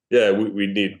 Yeah, we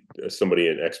need somebody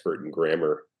an expert in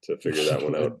grammar to figure that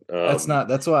one out.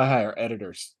 That's why I hire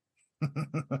editors.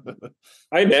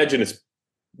 I imagine it's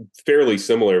fairly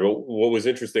similar, but what was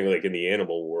interesting, like in the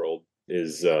animal world,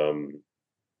 is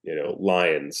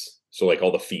lions. So like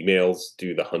all the females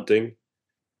do the hunting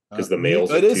because the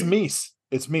males are It is too. meese.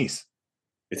 It's meese.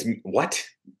 It's what?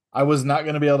 I was not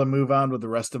going to be able to move on with the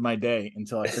rest of my day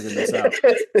until I figured this out.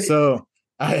 So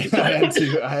I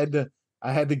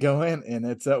had to go in, and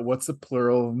it's what's the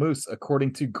plural of moose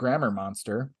according to Grammar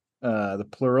Monster? The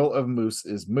plural of moose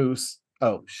is moose.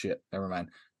 Oh shit, never mind.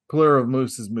 Plural of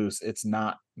moose is moose. It's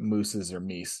not mooses or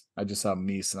meese. I just saw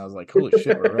meese, and I was like, holy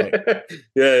shit, we're right. Yeah,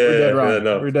 We're dead yeah, wrong.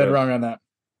 no, We're dead no, wrong on that.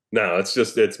 no.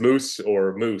 It's moose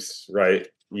or moose, right?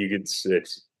 You could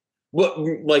it's well,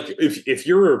 like if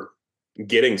you're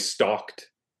getting stalked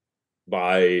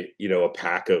by a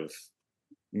pack of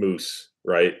moose,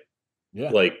 right? Yeah.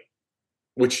 Like,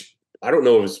 which I don't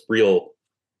know if it's real.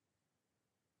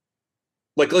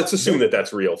 Like, let's assume Nope. that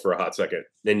that's real for a hot second.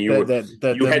 Then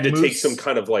That you the had to take some moose.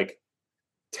 kind of like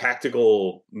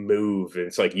tactical move. And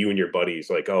it's like you and your buddies,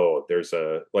 like, oh, there's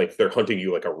a like they're hunting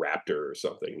you like a raptor or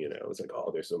something. It's like,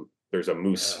 oh, there's a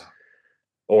moose.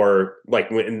 Or like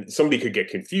when somebody could get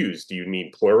confused, do you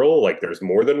mean plural, like there's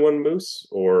more than one moose,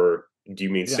 or do you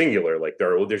mean Yeah. singular, like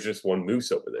there's just one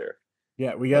moose over there?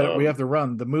 Yeah, we have Um, to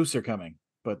run. The moose are coming,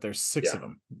 but there's six yeah. of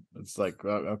them. It's like,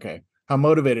 okay, how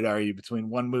motivated are you between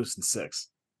one moose and six?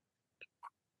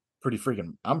 I'm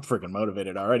freaking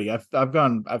motivated already. I've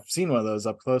seen one of those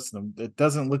up close, and it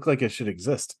doesn't look like it should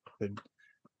exist.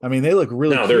 I mean, they look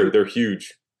really No, they're cute. they're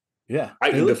huge. Yeah,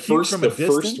 I they the look cute first from a the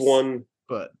first distance, one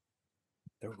but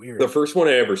they're weird. the first one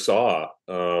I ever saw,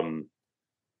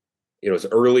 it was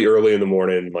early in the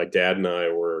morning. My dad and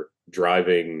I were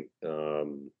driving.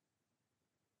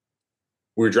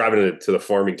 We were driving to the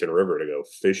Farmington River to go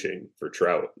fishing for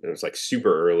trout, and it was like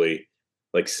super early,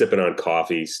 like sipping on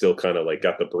coffee, still kind of like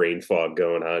got the brain fog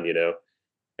going on.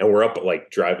 And we're up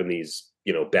like driving these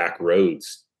back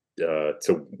roads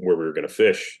to where we were going to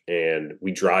fish, and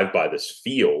we drive by this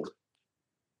field,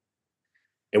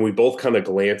 and we both kind of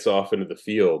glance off into the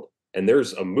field, and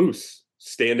there's a moose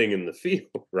standing in the field,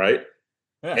 right?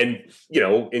 Yeah, And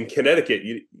in Connecticut,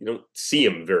 you don't see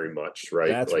them very much, right?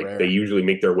 that's Like they rare. usually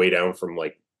make their way down from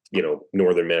like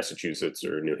northern Massachusetts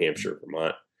or New Hampshire,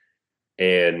 Vermont,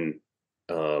 and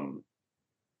um,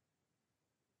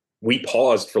 we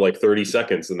paused for like 30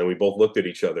 seconds, and then we both looked at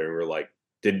each other and we're like,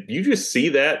 "Did you just see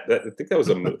that? I think that was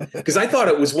a move." Because I thought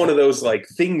it was one of those like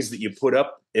things that you put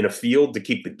up in a field to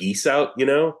keep the geese out,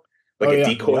 Oh like a yeah,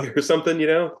 decoy yep. or something.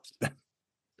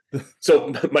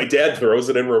 So my dad throws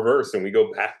it in reverse, and we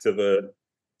go back to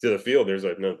the field. There's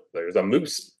a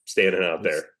moose standing out Just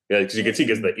there. Yeah, because you can see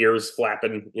because and the ears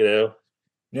flapping. yeah,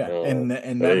 and But that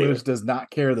anyway, moose does not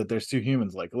care that there's two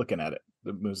humans like looking at it.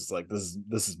 The moose is like,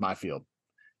 this is my field.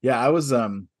 Yeah, I was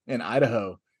in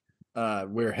Idaho.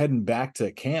 We are heading back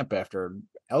to camp after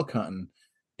elk hunting,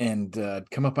 and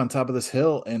come up on top of this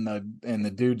hill, and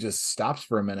the dude just stops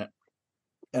for a minute,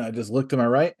 and I just look to my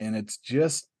right, and it's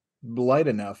just light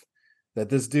enough that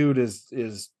this dude is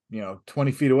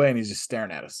 20 feet away, and he's just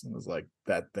staring at us. And I was like,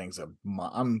 that thing's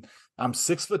I'm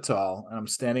 6 foot tall, and I'm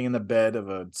standing in the bed of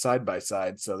a side by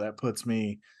side, so that puts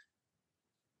me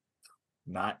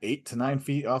not 8 to 9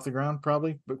 feet off the ground,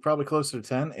 probably, but probably closer to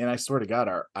 10. And I swear to God,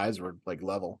 our eyes were like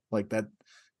level, like that.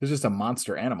 It's just a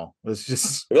monster animal. It's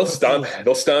just, they'll it stomp was,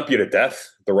 they'll stomp you to death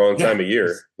the wrong yeah, time of year.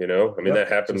 just, I mean yep,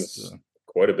 that just, happens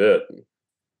quite a bit.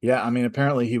 yeah. I mean,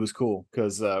 apparently he was cool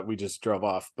because we just drove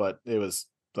off, but it was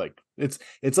like it's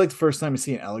like the first time you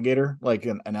see an alligator, like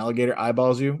an alligator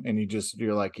eyeballs you, and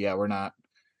you're like, yeah, we're not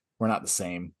the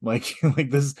same. Like like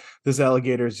this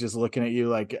alligator is just looking at you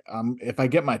like, if I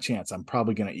get my chance, I'm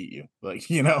probably gonna eat you. Like,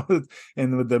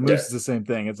 and with the Yeah, moose is the same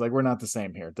thing. It's like we're not the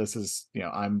same here. This is,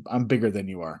 I'm bigger than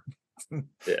you are.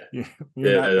 yeah, you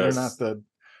you're yeah. not the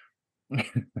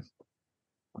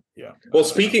yeah. Well, I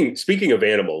don't know. speaking of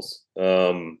animals,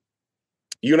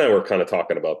 you and I were kind of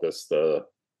talking about this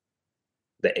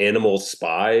the animal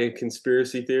spy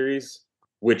conspiracy theories,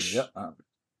 which Yep.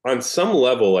 on some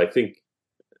level, I think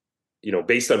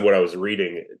based on what I was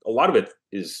reading, a lot of it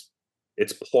is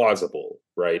it's plausible,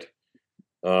 right?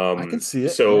 I can see it. Yeah.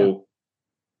 So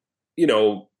you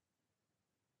know,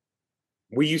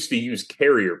 we used to use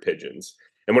carrier pigeons,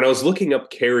 and when I was looking up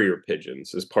carrier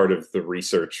pigeons as part of the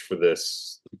research for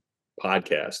this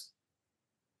podcast,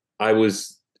 I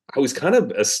was I was kind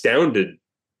of astounded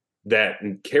that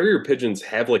carrier pigeons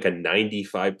have like a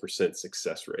 95%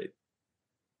 success rate.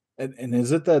 And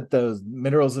is it that those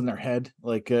minerals in their head,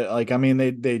 like I mean,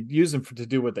 they use them to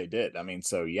do what they did. I mean,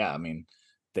 so yeah, I mean,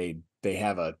 they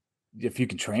have a, if you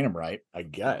can train them right, I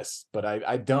guess. But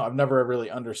I've never really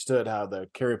understood how the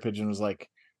carrier pigeon was like,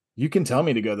 you can tell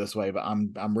me to go this way, but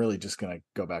I'm really just gonna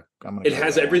go back. I'm gonna It go the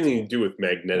has way I want to. everything to do with Yeah,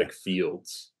 magnetic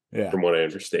fields, yeah, from what I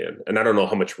understand. And I don't know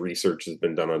how much research has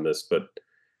been done on this, but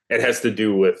it has to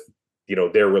do with,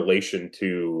 their relation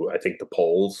to, I think, the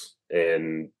poles.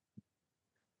 And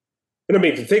I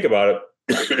mean, if you think about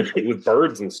it, with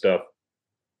birds and stuff,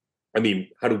 I mean,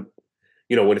 how do,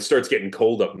 when it starts getting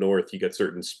cold up north, you get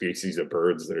certain species of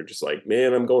birds that are just like,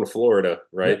 man, I'm going to Florida,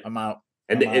 yeah. right? I'm out.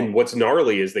 And I'm and out. what's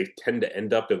gnarly is they tend to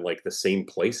end up in like the same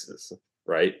places,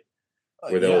 right?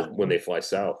 Where Yeah, they'll when they fly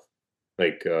south,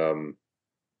 like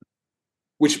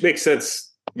which makes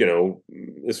sense,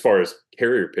 as far as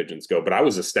carrier pigeons go. But I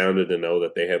was astounded to know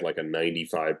that they had like a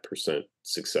 95%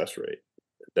 success rate,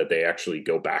 that they actually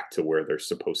go back to where they're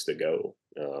supposed to go.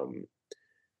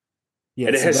 yeah.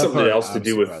 And it See, has that something part else I to was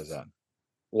do with surprised at.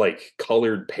 like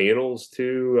colored panels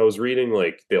too. I was reading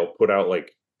like they'll put out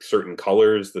like certain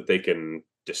colors that they can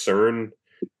discern,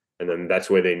 and then that's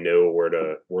where they know where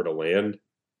to land.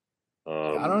 Yeah,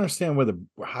 I don't Um, understand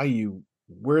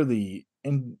where the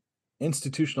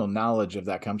institutional knowledge of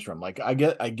that comes from. Like, I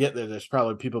get that there's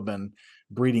probably people been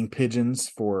breeding pigeons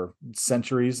for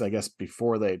centuries. I guess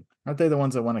before they aren't they the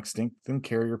ones that went extinct? Didn't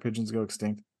carrier pigeons go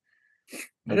extinct? I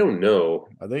Like, don't know.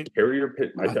 are they?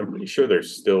 I'm I, pretty sure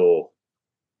there's still.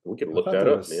 We can I look thought that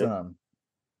there up, was man. some,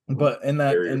 but in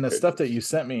Carrier the stuff that you pigeons.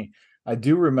 sent me, I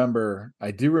do remember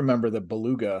the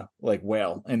beluga like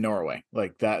whale in Norway,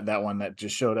 like that one that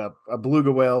just showed up, a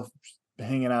beluga whale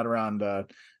hanging out around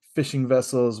fishing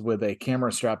vessels with a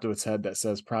camera strapped to its head that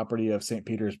says property of St.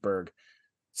 Petersburg.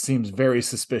 Seems very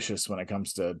suspicious when it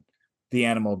comes to the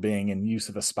animal being in use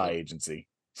of a spy agency.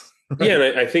 Yeah, Right.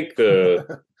 and I think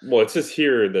it says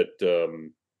here that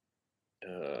um,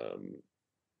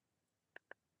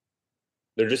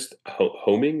 they're just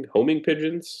homing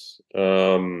pigeons.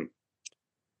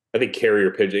 I think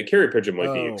carrier pigeon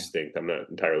might be Oh, extinct. I'm not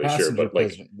entirely sure, passenger but like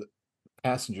pigeon.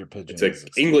 Passenger it's pigeon a is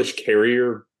extinct. English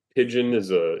carrier pigeon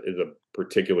is a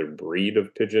particular breed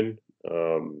of pigeon.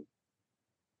 Um,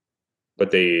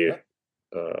 but they Yeah,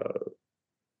 uh, yeah.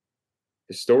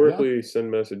 historically send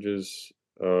messages.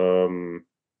 Um,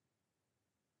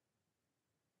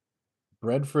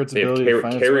 Bred for its they have ability to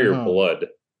find its way carrier home. blood.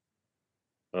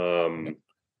 Yep. Um,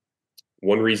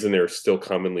 one reason they're still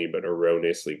commonly but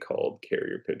erroneously called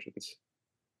carrier pigeons.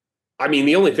 I mean,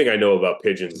 the only thing I know about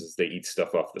pigeons is they eat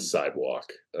stuff off the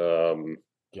sidewalk.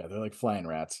 Yeah, they're like flying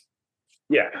rats.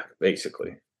 Yeah,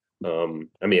 basically.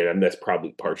 I mean, and that's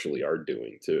probably partially our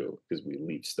doing too, because we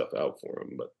leave stuff out for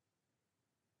them. But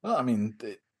Well, I mean,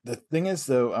 the thing is,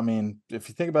 though, I mean, if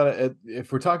you think about it,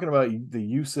 if we're talking about the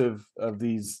use of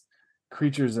these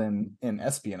creatures in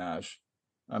espionage,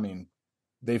 I mean,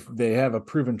 they have a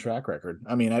proven track record.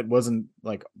 I mean, it wasn't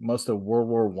like most of World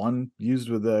War I used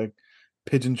with the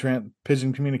pigeon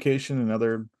communication and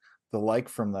other the like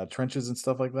from the trenches and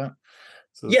stuff like that.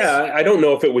 So yeah, it's I don't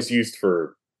know if it was used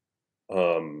for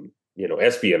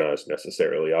espionage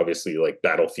necessarily. Obviously, like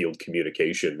battlefield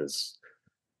communication is,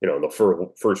 in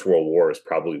the First World War is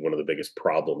probably one of the biggest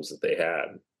problems that they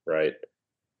had, right?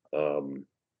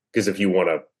 Because if you want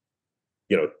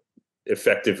to,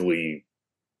 effectively,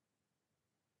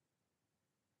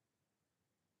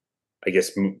 I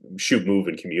guess, shoot, move,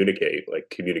 and communicate, like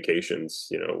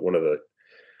communications, one of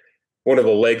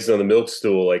the legs on the milk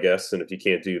stool, I guess. And if you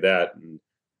can't do that, and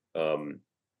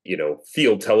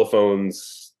field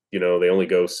telephones, they only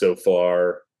go so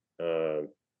far.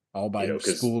 all by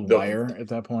Because spooled wire at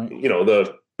that point.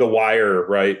 the wire,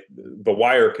 right? The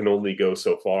wire can only go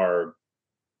so far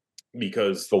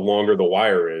because the longer the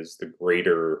wire is, the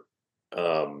greater,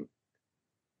 um,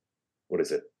 what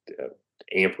is it, uh,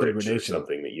 amperage or Degradation.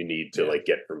 something that you need to Yeah. like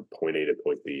get from point A to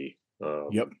point B. Yep.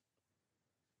 I mean,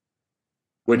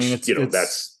 Which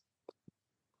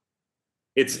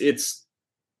it's it's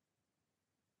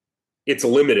it's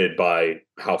limited by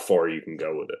how far you can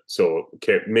go with it. So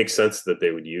it makes sense that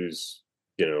they would use,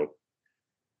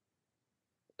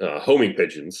 homing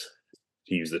pigeons,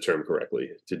 to use the term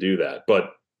correctly, to do that.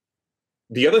 But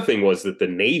the other thing was that the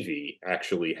Navy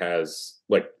actually has,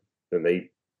 like, and they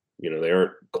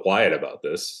aren't quiet about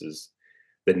this, is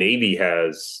the Navy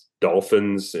has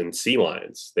dolphins and sea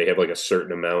lions. They have like a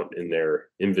certain amount in their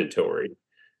inventory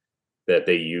that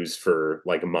they use for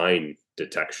like mine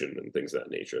detection and things of that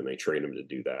nature, and they train them to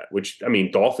do that. Which, I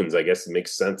mean, dolphins, I guess it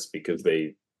makes sense because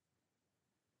they,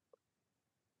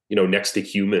 next to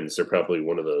humans, are probably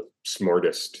one of the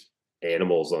smartest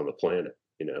animals on the planet.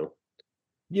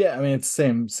 Yeah, I mean it's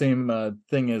same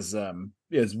thing as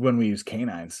when we use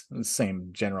canines. The same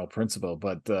general principle,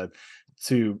 but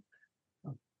to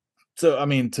I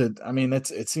mean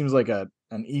it seems like an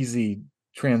easy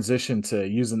transition to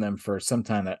using them for some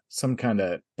kind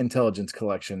of intelligence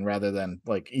collection rather than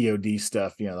like EOD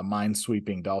stuff, the mine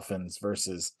sweeping dolphins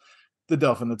versus the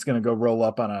dolphin that's going to go roll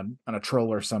up on a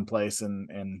troller someplace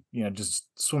and just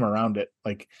swim around it.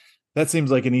 Like that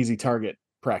seems like an easy target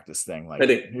practice thing. Like And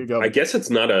here you I go. guess it's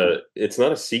not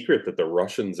a secret that the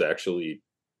Russians actually,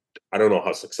 I don't know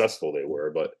how successful they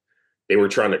were, but they were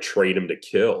trying to train them to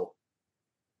kill.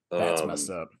 That's messed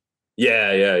Um, up.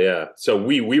 yeah, yeah, yeah. So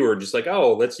we were just like,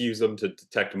 oh, let's use them to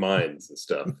detect mines and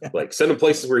stuff. Like send them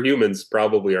places where humans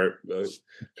probably aren't.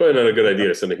 Probably not a good idea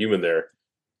to send a human there.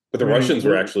 But I the mean, Russians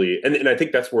were actually, and I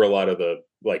think that's where a lot of the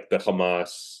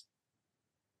Hamas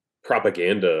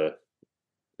propaganda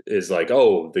is like,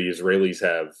 oh, the Israelis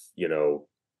have,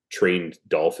 trained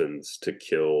dolphins to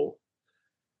kill,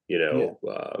 yeah,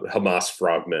 Hamas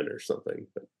frogmen or something.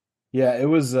 But yeah. It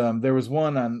was there was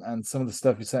one on some of the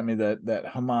stuff you sent me that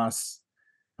Hamas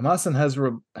and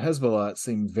Hezbollah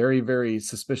seem very, very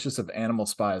suspicious of animal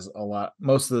spies a lot,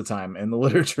 most of the time in the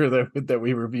literature that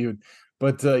we reviewed.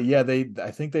 But yeah,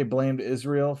 I think they blamed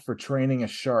Israel for training a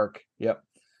shark. Yep,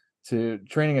 to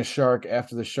training a shark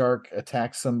after the shark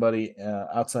attacks somebody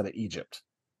outside of Egypt.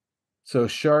 So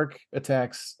shark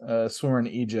attacks swimmer in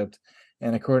Egypt,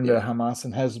 and according to yeah, Hamas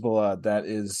and Hezbollah, that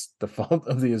is the fault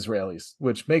of the Israelis,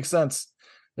 which makes sense.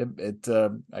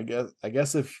 I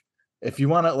guess if you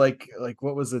want to like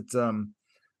what was it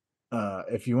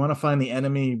if you want to find the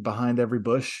enemy behind every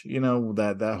bush,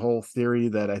 that whole theory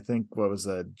that I think what was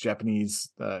a Japanese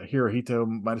Hirohito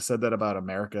might have said that about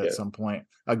America at yeah, some point,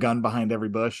 a gun behind every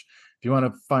bush. If you want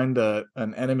to find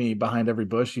an enemy behind every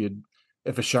bush, you'd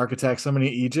if a shark attacks somebody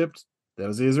in Egypt, that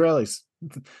was the Israelis.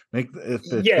 Make if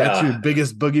that's your yeah.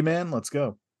 biggest boogeyman, let's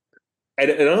go. And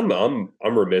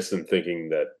I'm remiss in thinking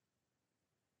that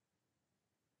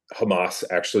Hamas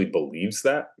actually believes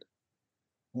that,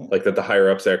 Yeah. like that the higher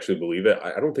ups actually believe it.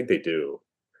 I don't think they do.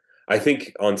 I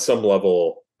think on some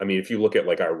level, I mean, if you look at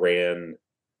like Iran,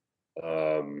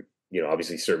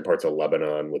 obviously certain parts of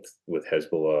Lebanon with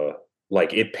Hezbollah,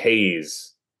 like it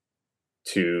pays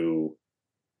to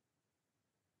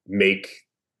make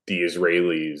the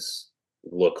Israelis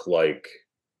look like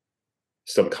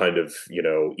some kind of,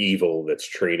 evil that's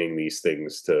training these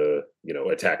things to,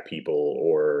 attack people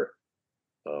or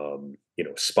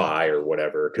spy or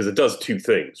whatever, because it does two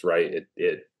things, right?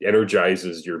 It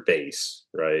energizes your base,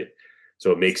 right?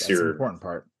 So it makes That's the important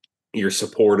part. your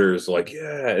supporters like,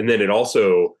 yeah, and then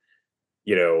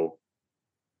you know,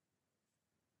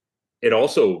 it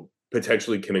also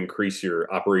potentially can increase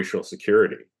your operational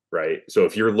security, right? So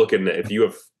if you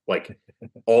have like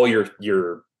all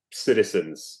your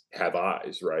citizens have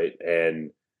eyes, right?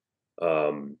 And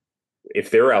um if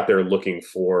they're out there looking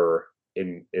for,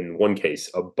 in one case,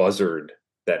 a buzzard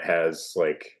that has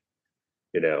like,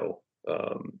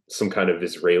 some kind of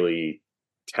Israeli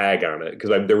tag on it, because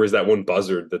there was that one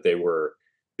buzzard that they were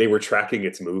tracking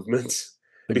its movements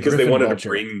The because they Griffin wanted to vulture.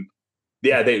 bring,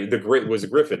 yeah, the grit was a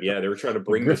griffin, yeah, they were trying to The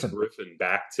bring this Griffin. griffin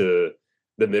back to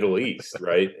the Middle East,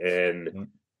 right? And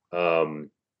Mm.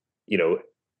 um you know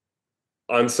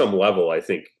on some level, I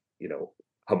think,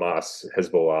 Hamas,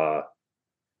 Hezbollah,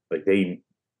 like they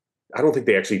I don't think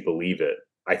they actually believe it.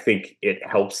 I think it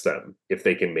helps them if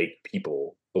they can make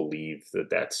people believe that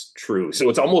that's true. So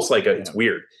it's almost like it's Yeah.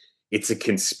 weird. It's a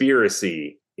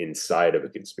conspiracy inside of a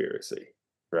conspiracy,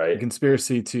 A right?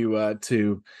 conspiracy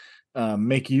to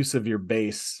make use of your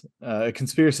base, a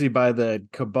conspiracy by the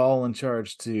cabal in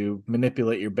charge to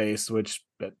manipulate your base, which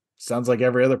sounds like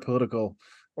every other political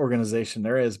organization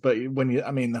there is. But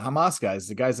I mean, the Hamas guys,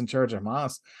 the guys in charge of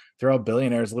Hamas, they're all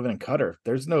billionaires living in Qatar.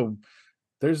 There's no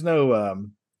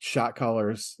shot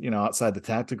callers, outside the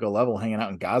tactical level hanging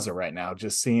out in Gaza right now,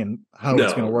 just seeing how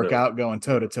it's going to No, work no, out going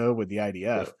toe to toe with the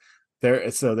IDF.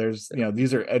 no. There's,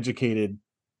 these are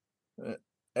uh,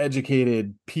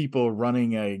 educated people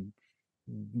running a Well,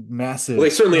 they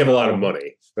massive certainly have a lot of criminal.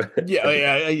 money.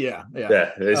 Yeah.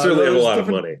 Yeah, they certainly have a There's lot of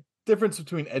different money. difference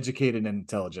between educated and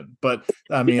intelligent, but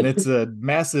I mean, it's a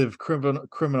massive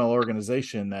criminal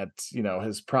organization that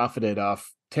has profited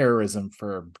off terrorism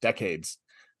for decades.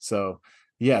 So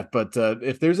yeah, but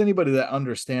if there's anybody that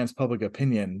understands public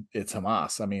opinion, it's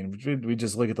Hamas. I mean, we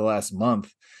just look at the last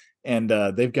month, and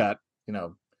they've got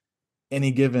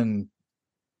any given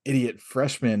idiot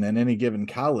freshman in any given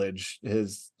college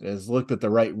has looked at the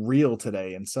right reel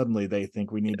today, and suddenly they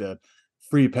think we need to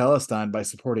free Palestine by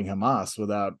supporting Hamas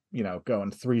without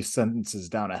going three sentences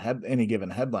down any given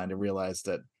headline to realize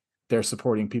that they're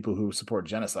supporting people who support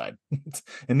genocide.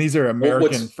 And these are Well,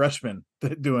 American freshmen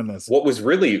doing this. what was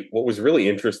really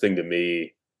interesting to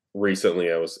me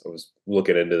recently, I was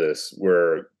looking into this,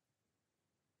 where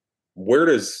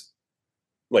does,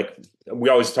 like, we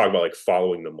always talk about like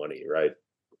following the money, right?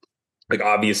 Like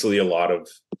obviously a lot of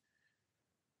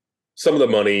some of the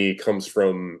money comes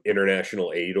from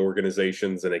international aid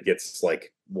organizations, and it gets,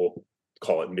 like, we'll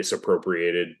call it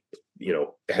misappropriated.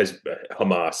 Has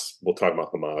Hamas, we'll talk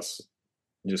about Hamas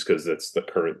just because that's the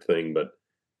current thing, but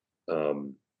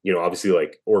obviously,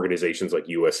 like, organizations like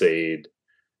USAID,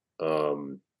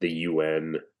 the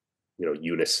UN,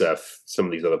 UNICEF, some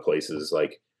of these other places,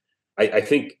 like, I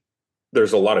think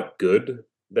there's a lot of good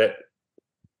that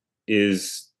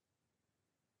is,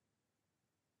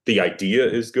 the idea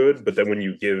is good, but then when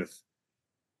you give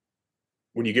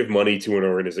money to an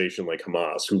organization like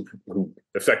Hamas, who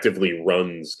effectively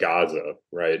runs Gaza,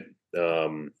 right?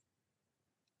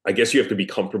 I guess you have to be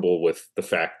comfortable with the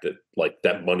fact that, like,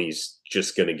 that money's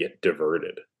just going to get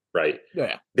diverted, right?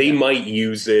 Yeah, They yeah. might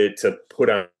use it to put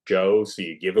on a show, so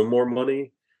you give them more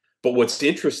money. But what's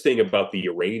interesting about the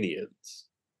Iranians,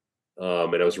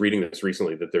 and I was reading this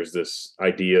recently, that there's this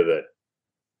idea that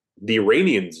the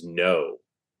Iranians know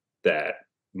that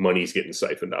money's getting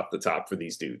siphoned off the top for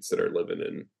these dudes that are living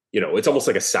in, it's almost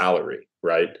like a salary,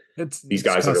 right? These It's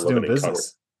guys that are cost of living doing in Qatar.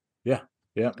 business. Yeah,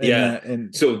 yeah, Yeah.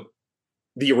 and So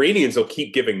the Iranians will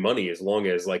keep giving money as long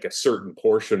as, like, a certain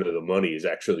portion of the money is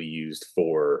actually used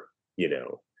for,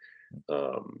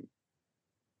 um,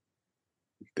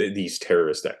 these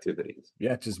terrorist activities.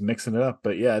 yeah, just mixing it up.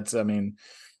 But yeah, I mean,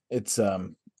 it's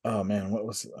oh man,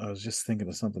 I was just thinking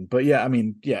of something. But yeah, I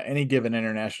mean, yeah, any given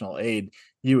international aid,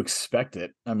 you expect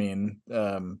it. I mean,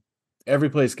 every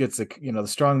place gets the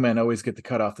strong men always get the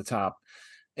cut off the top.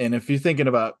 And if you're thinking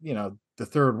about, the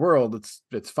third world,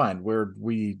 it's fine.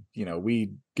 We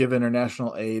give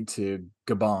international aid to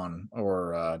Gabon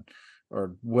or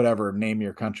whatever, name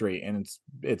your country, and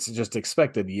it's just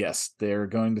expected. Yes, they're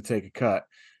going to take a cut,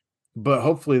 but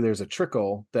hopefully there's a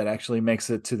trickle that actually makes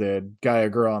it to the guy or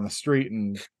girl on the street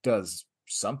and does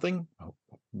something.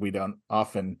 We don't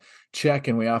often check,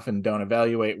 and we often don't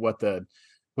evaluate what the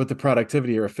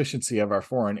productivity or efficiency of our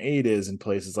foreign aid is in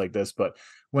places like this. But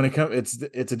when it comes,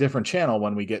 it's a different channel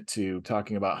when we get to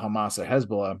talking about Hamas or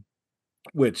Hezbollah,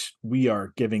 which we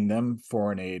are giving them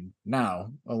foreign aid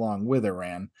now, along with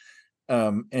Iran.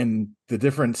 And the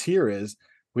difference here is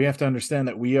we have to understand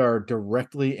that we are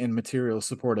directly in material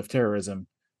support of terrorism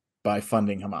by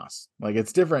funding Hamas. Like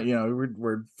it's different,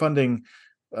 we're funding,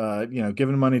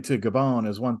 giving money to Gabon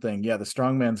is one thing. Yeah, the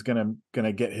strongman's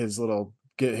gonna get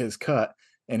his cut,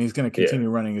 and he's gonna Yeah. continue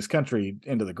running his country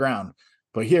into the ground.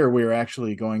 But here we're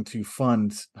actually going to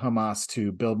fund Hamas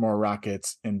to build more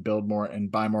rockets and build more and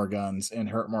buy more guns and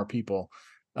hurt more people,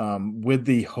 with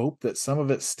the hope that some of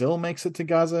it still makes it to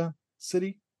Gaza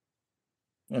City.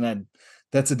 And then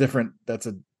that's a different that's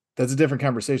a different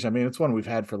conversation. I mean, it's one we've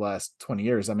had for the last 20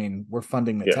 years. I mean, we're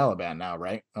funding the Yeah. Taliban now,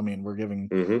 right? I mean, we're giving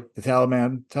Hmm. the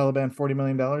Taliban $40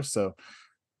 million. So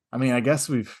I mean, I guess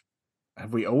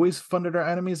have we always funded our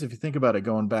enemies? If you think about it,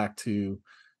 going back to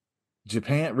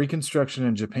Japan, Reconstruction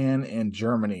in Japan and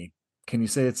Germany, can you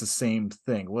say it's the same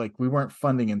thing? Like we weren't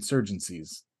funding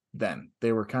insurgencies then.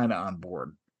 They were kind of on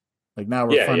board. Like now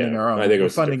Yeah. Yeah. I think it we're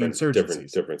was a funding different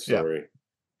insurgencies. Yeah. story.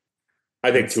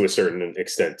 I think It's to a certain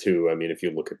extent too. I mean, if you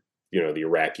look at the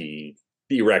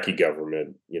Iraqi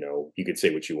government, you could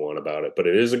say what you want about it, but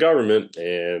it is a government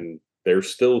and they're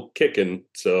still kicking.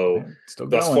 So still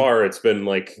thus going. far, it's been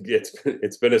like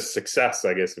it's been a success,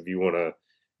 I guess, if you want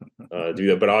to do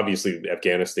that. But obviously,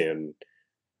 Afghanistan.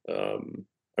 I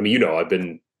mean, I've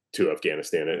been to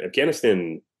Afghanistan, and Afghanistan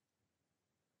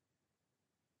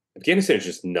is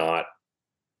just not.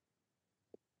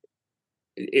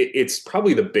 It's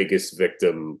probably the biggest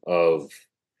victim of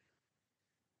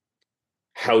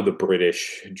how the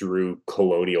British drew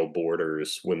colonial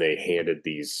borders when they handed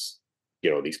these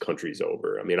countries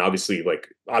over. I mean, obviously, like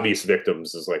obvious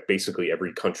victims is like basically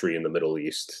every country in the Middle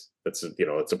East. It's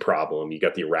a problem. You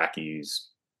got the Iraqis.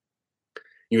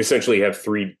 You essentially have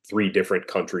three different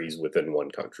countries within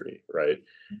one country, right?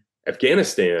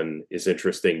 Afghanistan is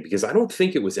interesting because I don't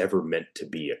think it was ever meant to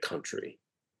be a country,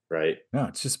 right? No,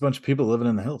 it's just a bunch of people living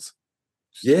in the hills,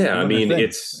 just Yeah, I doing their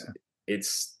mean, thing.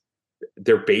 it's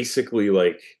they're basically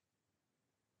like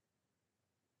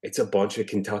it's a bunch of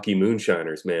Kentucky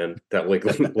moonshiners, man, that like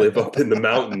live up in the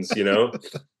mountains,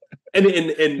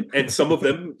 and some of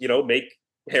them, make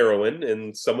heroin,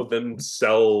 and some of them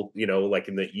sell, like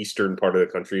in the eastern part of the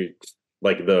country,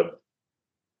 like the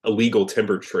illegal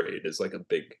timber trade is like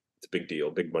it's a big deal,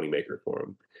 big moneymaker for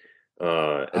them.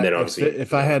 And then obviously,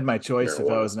 If I had my choice, if I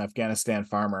marijuana. was an Afghanistan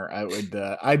farmer,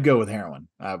 I'd go with heroin.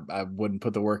 I wouldn't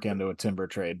put the work into a timber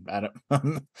trade. I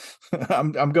don't.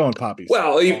 I'm going poppies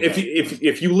Well, all day.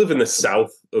 if you live in the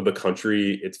south of the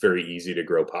country, it's very easy to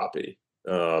grow poppy.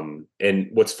 And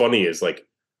what's funny is like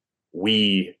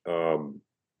we um,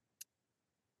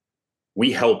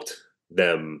 we helped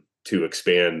them to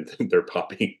expand their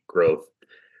poppy growth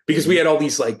because we Mhm. had all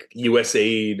these like US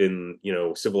aid and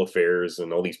civil affairs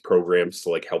and all these programs to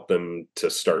like help them to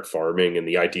start farming, and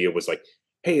the idea was like,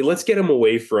 hey, let's get them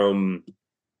away from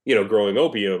growing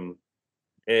opium,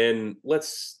 and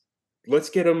let's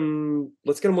get them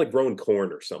like growing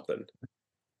corn or something.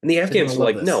 And the They're gonna Afghans were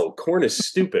love like, this. no, corn is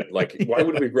stupid. Like, why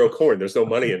would Yeah. we grow corn? There's no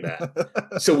money in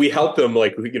that. So we helped them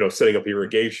like, setting up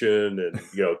irrigation and,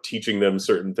 teaching them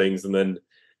certain things. And then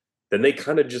they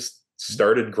kind of just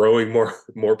started growing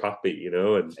more poppy, and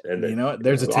You it, know what?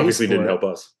 There's a taste obviously for didn't it. help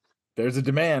us. There's a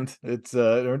demand. It's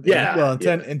Yeah. well,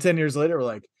 Yeah. in 10 years later, we're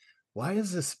like, why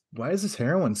is this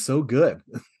heroin so good?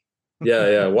 Yeah.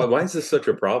 Yeah. Why is this such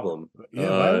a problem? Yeah,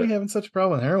 why are we having such a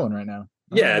problem with heroin right now?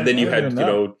 Yeah, and then I you don't even had,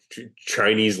 know.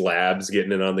 Chinese labs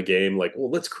getting in on the game, like,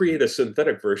 well, let's create a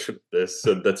synthetic version of this,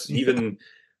 so Yeah. that's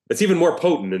even more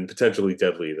potent and potentially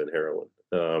deadly than heroin.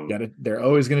 Got it. They're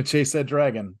always going to chase that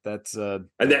dragon. And that's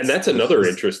That's another just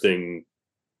interesting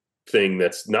thing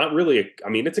that's not really, I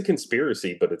mean, it's a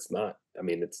conspiracy, but it's not. I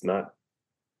mean, it's not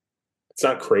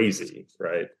crazy,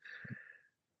 right?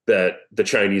 That the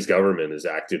Chinese government is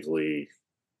actively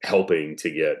helping to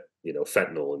get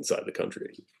fentanyl inside the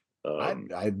country. I Um,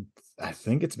 I I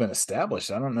think it's been established.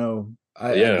 I don't know.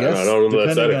 I Yeah, I guess don't know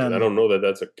I don't know that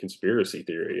that's a conspiracy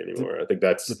theory de- anymore. I think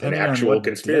that's an depending on actual what day.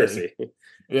 conspiracy.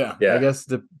 Yeah, Yeah.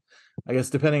 I guess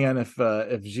depending on if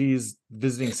Xi's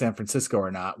visiting San Francisco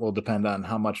or not will depend on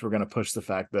how much we're going to push the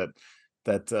fact that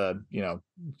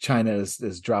China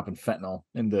is dropping fentanyl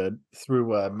into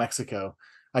through Mexico.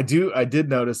 I did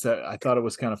notice that. I thought it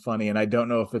was kind of funny, and I don't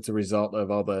know if it's a result of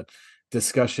all the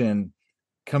discussion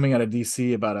coming out of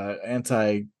DC about a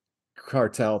anti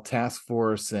cartel task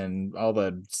force and all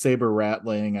the saber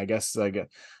rattling. I guess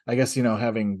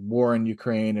having war in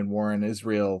Ukraine and war in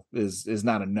Israel is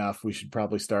not enough. We should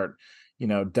probably start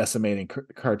decimating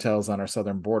cartels on our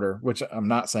southern border, which I'm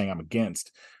not saying I'm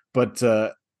against, but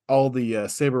all the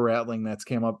saber rattling that's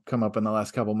come up in the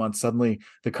last couple months, suddenly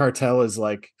the cartel is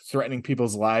like threatening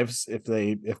people's lives if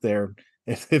they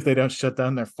don't shut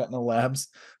down their fentanyl labs,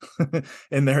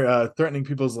 and they're threatening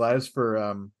people's lives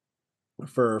for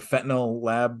fentanyl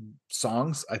lab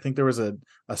songs. I think there was a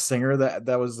singer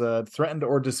that was threatened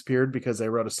or disappeared because they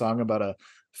wrote a song about a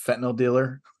fentanyl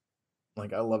dealer.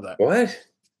 Like, I love that. What?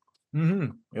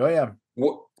 Oh yeah,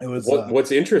 What it was.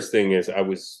 what's interesting is I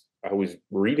was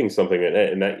reading something,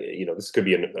 and that, this could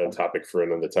be a topic for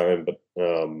another time, but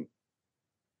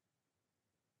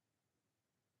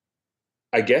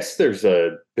I guess there's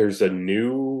a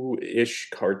new-ish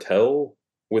cartel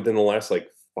within the last like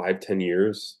 5-10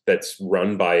 years that's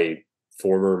run by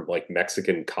former like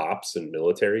Mexican cops and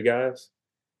military guys,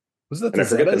 Was that and the I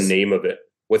forget the Zetas? name of it.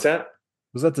 What's that?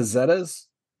 Was that the Zetas?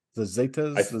 The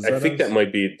Zetas? The I think that Zetas?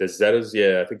 might be the Zetas.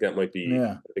 Yeah, I think that might be.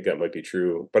 Yeah, I think that might be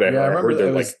true. But yeah. I I remember heard that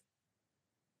they're it was.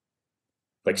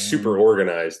 like super Um,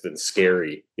 organized and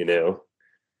scary.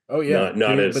 oh yeah,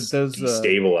 Not they. But as those.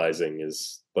 destabilizing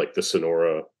as like the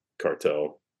Sonora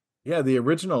cartel. Yeah, the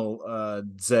original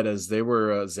Zetas. They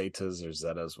were Zetas or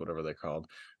Zetas, whatever they're called.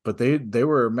 But they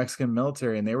were Mexican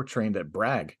military and they were trained at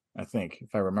Bragg, I think,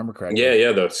 if I remember Yeah, correctly.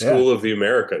 yeah, the Yeah, School of the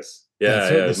Americas. that's Yeah,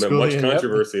 right. yeah, The school. much Yep.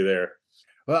 controversy there.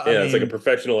 Well, I Yeah, it's like a mean,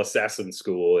 professional assassin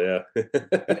school. Yeah.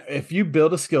 if you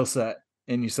build a skill set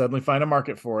and you suddenly find a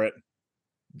market for it,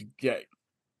 yeah,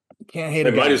 can't hate a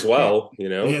It might guy. as Can't. well.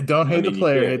 Yeah, don't I hate the mean, you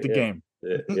player, can't. hate the Yeah, game.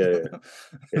 yeah,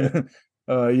 yeah,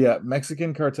 yeah. Yeah,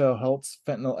 Mexican cartel halts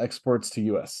fentanyl exports to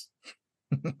US.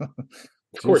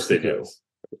 Of course Just they do. because.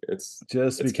 It's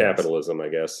Just it's because. capitalism, I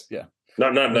guess. Yeah.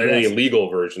 Not I any guess. illegal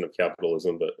version of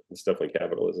capitalism, but it's definitely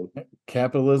capitalism.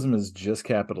 Capitalism is just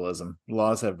capitalism.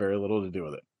 Laws have very little to do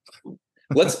with it.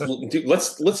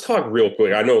 Let's talk real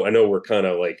quick. I know we're kind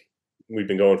of like we've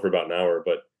been going for about an hour,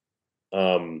 but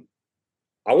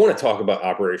I want to talk about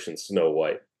Operation Snow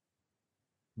White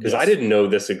because I Yes. didn't know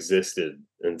this existed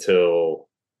until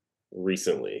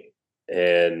recently.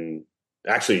 And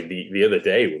actually, the other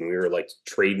day when we were like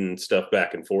trading stuff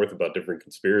back and forth about different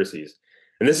conspiracies,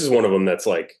 and this is one of them that's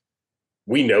like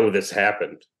we know this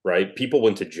happened, right? People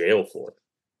went to jail for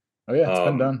Oh yeah, it, it's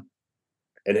been done.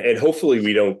 and hopefully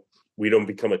we don't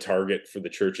become a target for the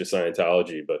Church of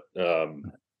Scientology. But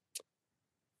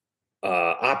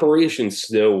Operation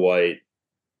Snow White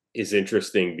is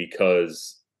interesting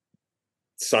because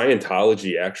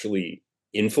Scientology actually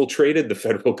infiltrated the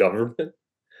federal government.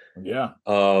 Yeah.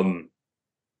 Um,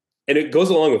 and it goes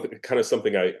along with kind of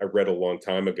something I read a long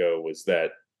time ago was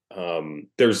that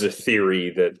there's a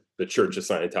theory that the Church of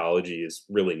Scientology is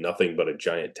really nothing but a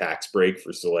giant tax break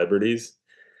for celebrities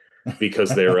because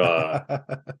they're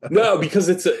no, because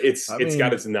I it's got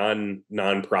mean, its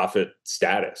nonprofit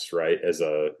status, right, as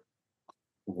a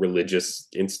religious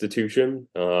institution.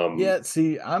 yeah,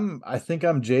 see, I think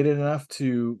I'm jaded enough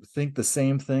to think the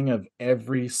same thing of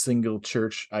every single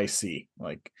church I see.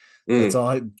 Like that's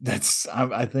Mm,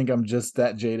 all I think I'm just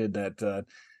that jaded that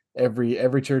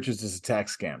every church is just a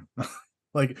tax scam.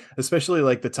 Like especially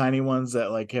like the tiny ones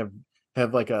that like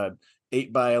have like a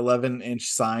 8 by 11 inch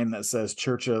sign that says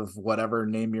Church of whatever,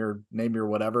 name your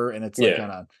whatever, and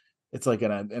yeah. it's like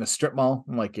in a strip mall.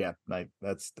 I'm like, yeah, like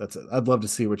that's it. I'd love to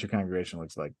see what your congregation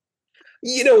looks like.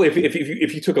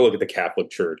 If you took a look at the Catholic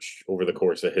Church over the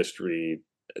course of history,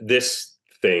 this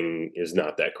thing is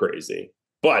not that crazy.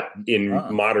 But in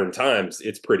Uh, modern times,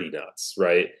 it's pretty nuts,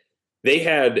 right? They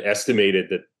had estimated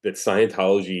that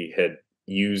Scientology had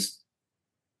used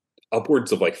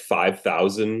upwards of like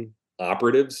 5,000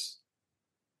 operatives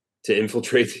to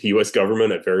infiltrate the US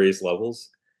government at various levels.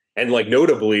 And like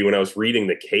notably, when I was reading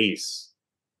the case,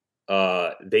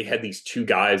 they had these two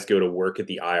guys go to work at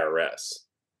the IRS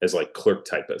as like clerk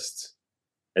typists.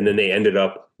 And then they ended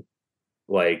up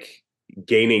like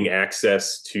gaining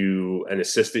access to an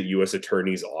assistant US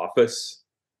attorney's office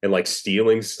and like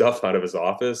stealing stuff out of his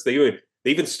office. They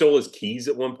even stole his keys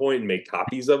at one point and made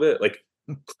copies of it. Like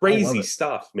I love crazy it.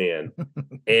 stuff, man.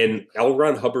 And L.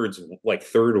 Ron Hubbard's like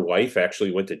third wife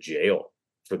actually went to jail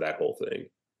for that whole thing.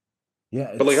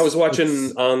 Yeah, But like I was watching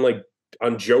it's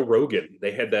on Joe Rogan,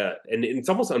 they had that, and it's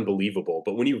almost unbelievable.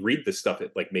 But when you read this stuff,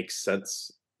 it like makes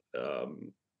sense.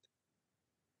 Um,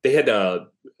 they had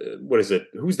what is it?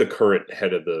 Who's the current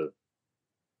head of the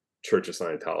Church of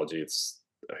Scientology? It's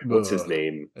what's his ugh,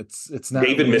 name? it's not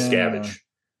David Leanna. Miscavige.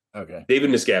 Okay. David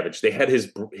Miscavige. They had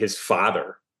his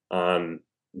father on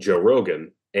Joe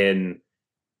Rogan, and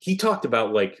he talked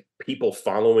about like people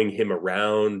following him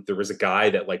around. There was a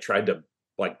guy that like tried to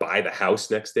like buy the house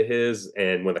next to his,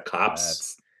 and when the cops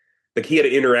That's like he had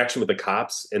an interaction with the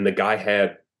cops, and the guy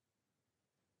had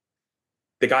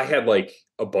like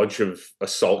a bunch of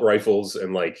assault rifles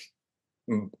and like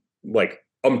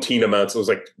umpteen amounts. It was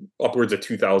like upwards of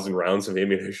 2,000 rounds of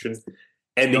ammunition,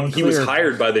 and Stone he was clear.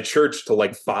 hired by the church to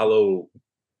like follow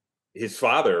his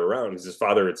father around because his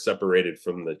father had separated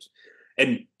from the.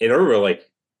 And I remember like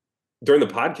during the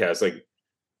podcast, like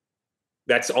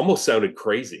that's almost sounded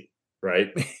crazy, right?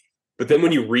 But then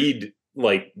when you read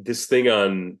like this thing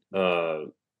on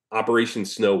Operation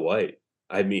Snow White,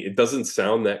 I mean, it doesn't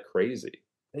sound that crazy.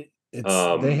 It's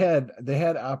Um, they had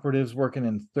operatives working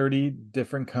in 30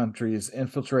 different countries,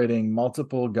 infiltrating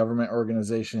multiple government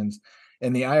organizations,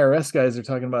 and the IRS guys are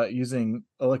talking about using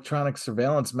electronic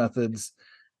surveillance methods,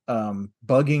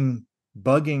 bugging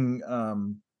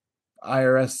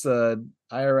IRS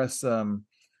IRS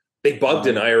they bugged uh,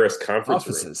 an IRS conference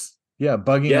room. offices. Yeah,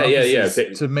 bugging Yeah, yeah, yeah.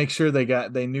 offices to make sure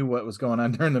they knew what was going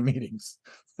on during the meetings.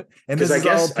 And Because this is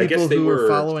all I guess people they who are were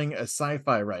following a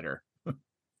sci-fi writer.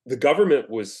 the government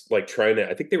was like trying to.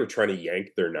 I think they were trying to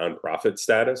yank their nonprofit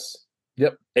status,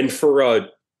 Yep. and for a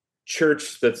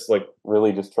church that's like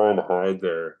really just trying to hide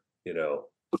their,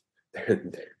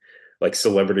 like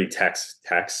celebrity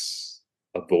tax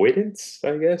avoidance,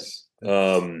 I guess.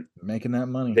 Making that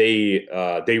money.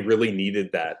 They really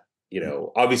needed that,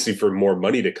 obviously for more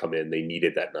money to come in, they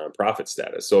needed that nonprofit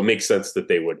status. So it makes sense that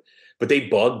they would, but they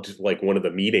bugged like one of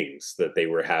the meetings that they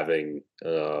were having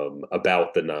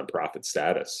about the nonprofit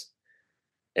status.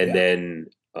 And Yeah. then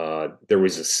there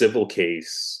was a civil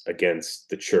case against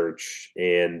the church,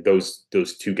 and those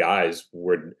two guys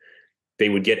would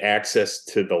get access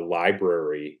to the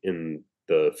library in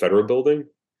the federal building,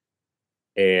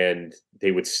 and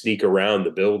they would sneak around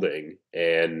the building.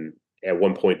 And at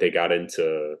one point, they got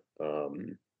into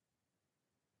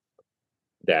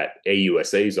that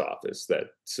AUSA's office, that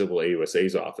civil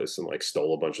AUSA's office, and like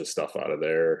stole a bunch of stuff out of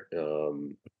there.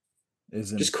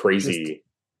 Isn't Just just crazy.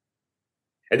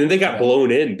 And then they got yeah.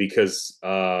 blown in because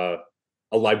a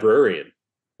librarian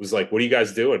was like, "What are you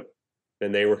guys doing?"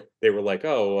 And they were like,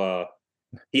 "Oh."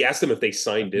 He asked them if they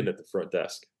signed in at the front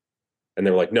desk, and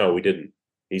they were like, "No, we didn't."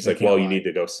 He's They like, can't "Well, you lie. need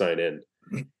to go sign in."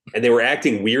 And they were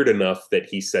acting weird enough that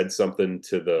he said something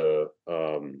to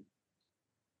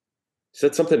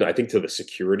I think to the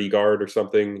security guard or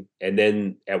something. And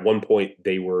then at one point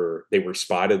they were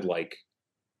spotted like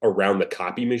around the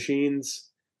copy machines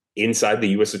inside the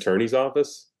U.S. Attorney's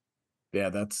office. Yeah,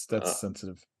 that's Uh,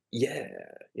 sensitive. yeah,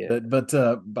 yeah, But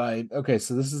by okay,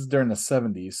 so this is during the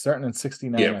 70s, starting in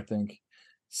 69, yeah. I think.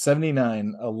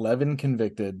 79, 11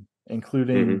 convicted,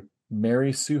 including Hmm.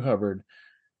 Mary Sue Hubbard.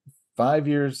 5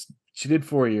 years, she did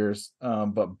 4 years,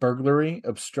 but burglary,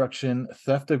 obstruction,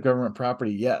 theft of government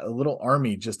property. Yeah, a little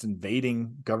army just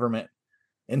invading government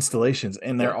installations,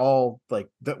 and they're Yeah. all like,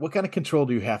 what kind of control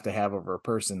do you have to have over a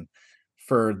person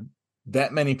for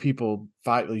that many people?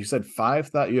 You said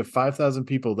 5,000. You have 5,000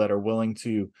 people that are willing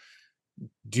to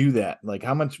do that. Like,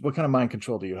 what kind of mind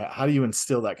control do you have? How do you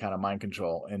instill that kind of mind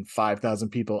control in 5,000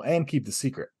 people and keep the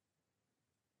secret?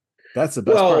 That's the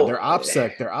best part. Well, Their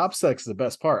OPSEC's the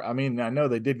best part. I mean, I know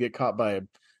they did get caught by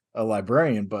a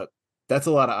librarian, but that's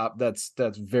a lot of that's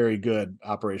very good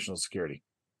operational security.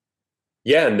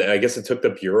 yeah, and I guess it took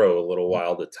the bureau a little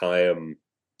while to tie him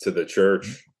to the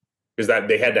church because that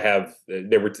they had to have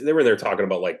they were there talking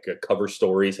about like cover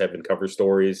stories, having cover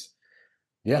stories.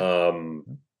 Yeah.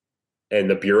 Um, and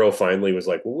the bureau finally was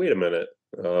like, "Well, wait a minute,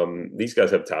 these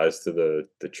guys have ties to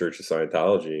the Church of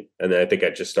Scientology," and then I think I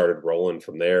just started rolling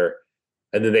from there.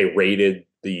 And then they raided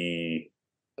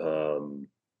um,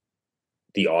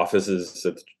 the offices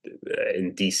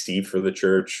in DC for the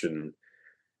church, and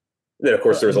then of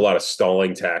course Well, there was a and lot of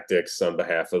stalling tactics on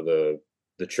behalf of the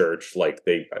church. Like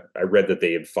I read that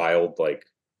they had filed like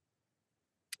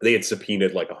they had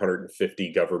subpoenaed like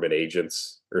 150 government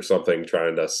agents or something,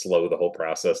 trying to slow the whole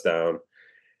process down.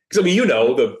 Because I mean,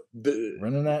 the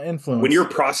running that when you're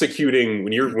influence. prosecuting,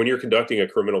 when you're conducting a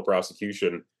criminal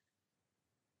prosecution,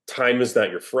 time is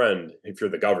not your friend if you're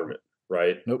the government,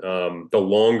 right? Nope. The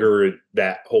longer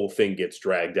that whole thing gets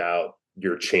dragged out,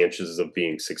 your chances of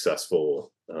being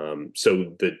successful.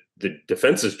 So the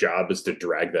defense's job is to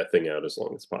drag that thing out as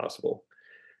long as possible,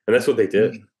 and that's Yep. what they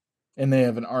did. And they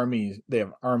have an army. They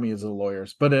have armies of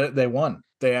lawyers, but they won.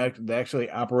 They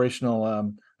actually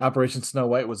operational Operation Snow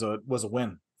White was a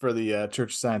win for the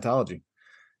Church of Scientology.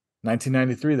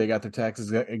 1993, they got their tax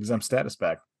exempt status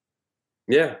back.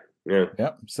 Yeah, yeah,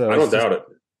 Yep. So I it's don't just doubt it.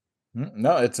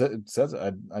 no. It says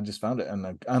I just found it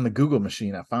on the Google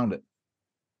machine. I found it,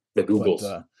 The but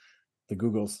Googles. the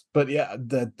Googles. But yeah,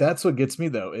 that's what gets me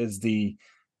though is the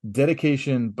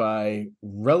dedication by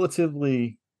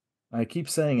relatively, I keep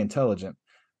saying intelligent,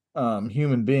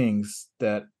 human beings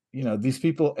that these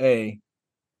people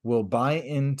will buy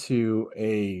into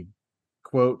a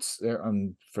quotes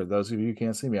for those of you who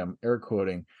can't see me, I'm air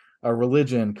quoting a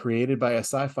religion created by a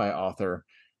sci-fi author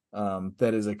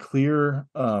that is a clear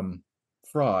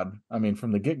fraud. I mean,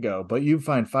 from the get-go, but you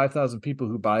find 5,000 people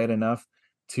who buy it enough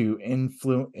to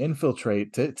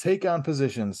infiltrate, to take on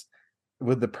positions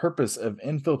with the purpose of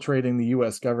infiltrating the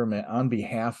US government on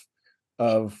behalf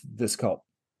of this cult.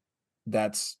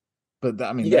 That's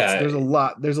I mean, Yeah, there's a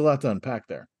lot to unpack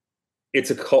there. it's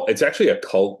a cult. It's actually a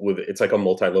cult with it's like a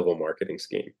multi-level marketing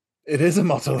scheme. It is a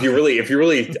multi. If you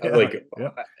really Yeah, like, yeah.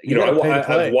 you You know, got to pay to I've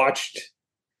play. watched,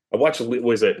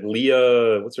 was it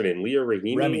Leah, what's her name? Leah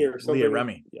Rahimi or Leah something?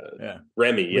 Remy. Yeah. Yeah.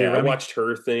 Remy. Leah Yeah. I Remy. watched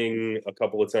her thing a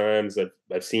couple of times.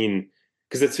 I've seen,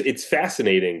 because it's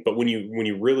fascinating, but when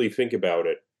you really think about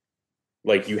it,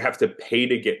 like you have to pay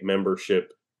to get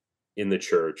membership in the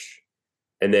church.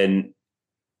 And then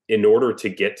in order to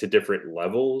get to different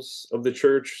levels of the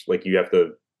church, like you have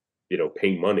to,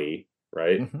 pay money,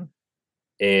 right? Mm-hmm.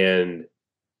 And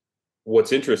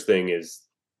what's interesting is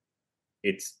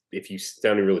it's if you sit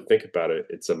down and really think about it,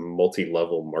 it's a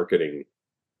multi-level marketing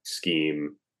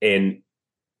scheme. And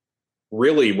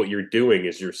really what you're doing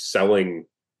is you're selling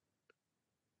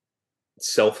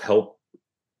self-help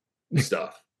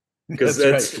stuff because That's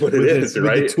right. that's what it is, With the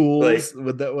right? Like, tools,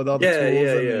 with all the yeah, tools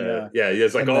yeah, and yeah, yeah.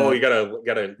 It's like, oh, the you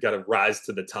gotta rise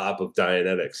to the top of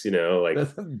Dianetics, like,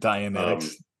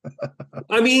 Dianetics. um,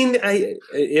 I mean,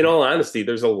 in all honesty,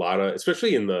 there's a lot of,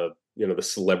 especially in the, the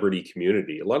celebrity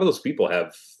community, a lot of those people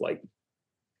have like,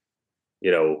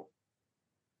 you know,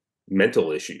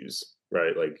 mental issues,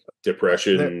 right? Like There,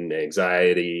 depression,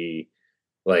 anxiety,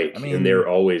 I like, and mean, they're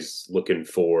always looking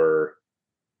for,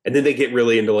 and then they get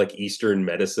really into like Eastern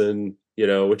medicine,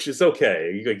 which is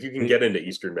okay. Like you can they, get into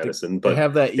Eastern medicine, they but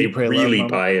have that they eat, pray, love really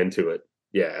moment. buy into it.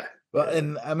 Yeah. Well, Yeah.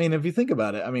 and I mean, if you think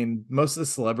about it, I mean, most of the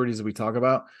celebrities that we talk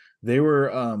about, they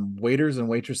were waiters and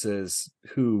waitresses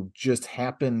who just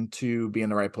happened to be in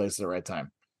the right place at the right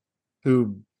time,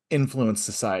 who influenced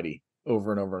society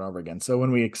over and over and over again. So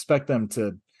when we expect them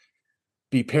to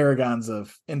be paragons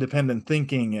of independent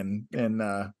thinking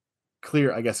and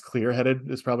clear, I guess clear headed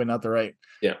is probably not the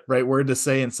Yeah. right word to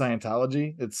say in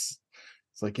Scientology. It's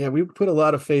like, yeah, we put a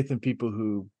lot of faith in people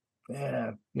who,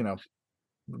 yeah,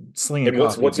 slinging And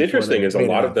coffee what's before interesting they is a made it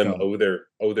lot on of them film.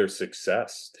 owe their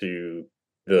success to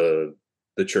the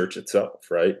church itself,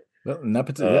 right? Yeah, Um,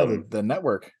 the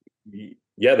network.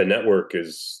 yeah, the network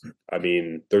is. I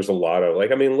mean, there's a lot of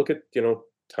like. I mean, look at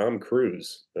Tom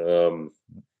Cruise.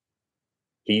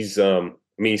 He's. I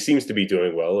mean, he seems to be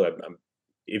doing well.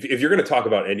 If you're going to talk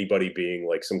about anybody being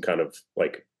like some kind of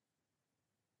like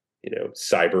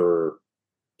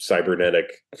cybernetic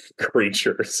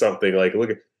creature or something, like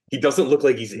look at, he doesn't look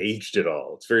like he's It's aged at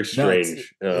all. It's very no,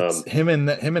 strange. it's him and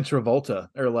Travolta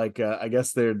are like, I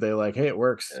guess they like, hey, it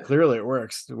works. Clearly, it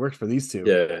works. It works for these two.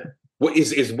 Yeah. What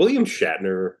is William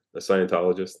Shatner a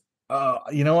Scientologist?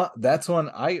 You know what? That's one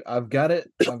I've got it.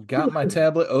 I've got my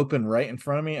tablet open right in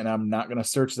front of me, and I'm not going to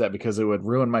search that because it would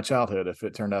ruin my childhood if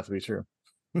it turned out to be true.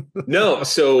 No,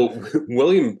 so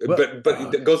William, But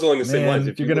but it goes along the same lines.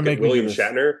 man, If you're you going to look at make me do William this.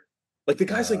 Shatner, like the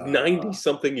guy's like 90 Uh,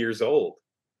 something years old,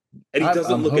 and he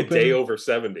doesn't I'm look a day hoping. over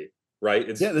 70, right?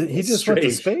 Yeah, he It's just went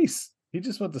to strange. space. He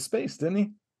just went to space, didn't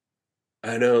he?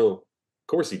 I know. Of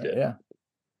course he did. Yeah.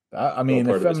 I All mean,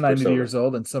 part if of his I'm 90 persona. years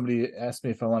old and somebody asks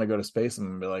me if I want to go to space, I'm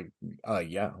gonna be like,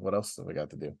 yeah, what else have I got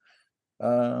to do?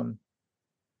 Um,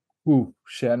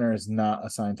 Shatner is not a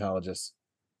Scientologist.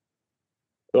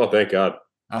 Oh, thank God.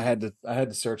 I had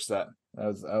to search that. I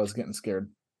was getting scared.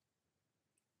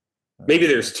 Maybe Uh,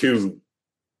 there's two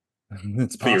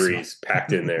it's possible. theories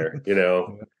packed in there,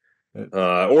 It's,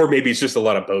 or maybe it's just a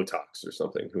lot of Botox or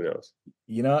something. Who knows?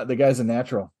 the guy's a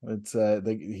natural. It's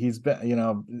he's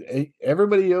been,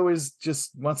 everybody always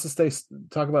just wants to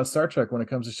talk about Star Trek when it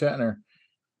comes to Shatner.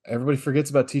 Everybody forgets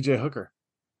about TJ Hooker.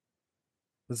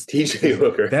 TJ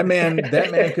Hooker. That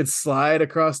man could slide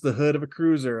across the hood of a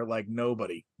cruiser like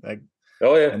nobody. Like,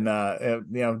 Oh yeah.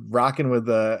 and rocking with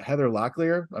Heather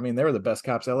Locklear. I mean, they were the best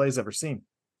cops LA's ever seen.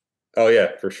 Oh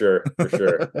yeah, for sure, for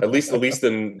sure. At least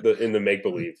in the make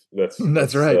believe. That's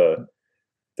That's right. Yep,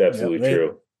 absolutely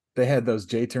true. they had those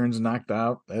J turns knocked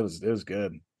out. It was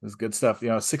good. It was good stuff.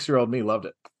 6-year-old me loved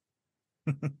it.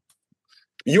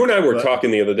 You and I were But talking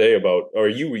the other day about, or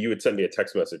you had sent me a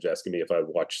text message asking me if I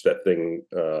watched that thing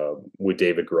with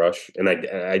David Grush, and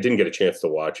I didn't get a chance to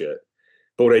watch it.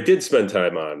 But what I did spend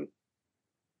time on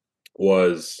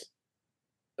was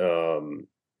um,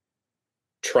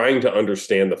 trying to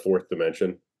understand the fourth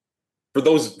dimension. For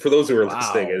those who are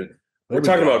listening, wow, and there we're we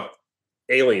talking go. about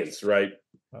aliens, right?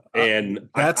 Uh, And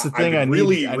that's the thing. I'm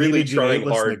really, I really needed you to trying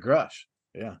listen to hard. Grush.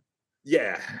 Yeah.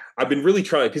 Yeah, I've been really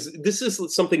trying because this is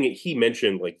something that he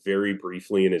mentioned like very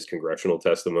briefly in his congressional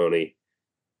testimony.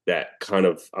 That kind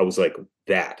of I was like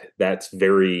that's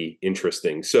very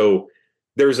interesting. So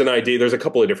there's an idea. There's a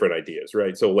couple of different ideas,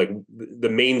 right? So like the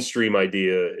mainstream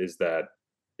idea is that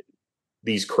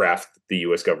these craft the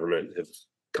U.S. government have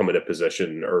come into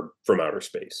possession or from outer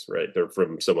space, right? They're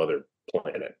from some other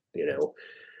planet, you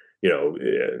know,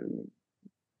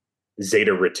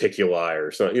 Zeta Reticuli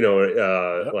or something,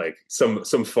 Yep. like some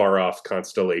far off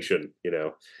constellation,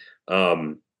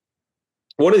 Um,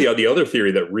 one of the other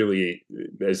theory that really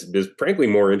is frankly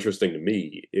more interesting to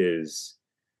me is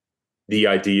the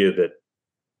idea that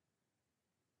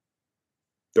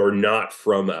they're not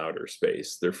from outer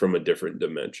space; they're from a different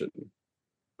dimension.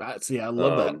 See, I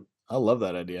love that. Um, I love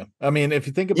that idea. I mean, if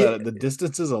you think about yeah, it, the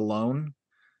distances alone,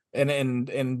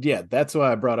 and yeah, that's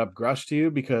why I brought up Grush to you,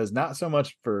 because not so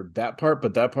much for that part,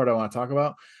 but that part I want to talk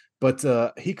about. But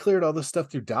he cleared all this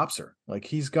stuff through Dopser. Like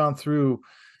he's gone through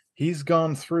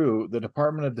the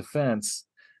Department of Defense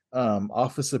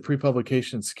Office of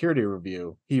Pre-Publication Security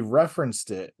Review. He referenced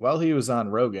it while he was on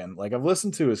Rogan. Like I've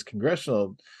listened to his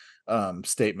congressional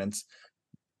statements,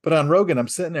 but on Rogan, I'm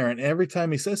sitting there, and every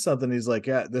time he says something, he's like,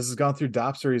 "Yeah, this has gone through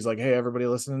Dopster." He's like, "Hey, everybody,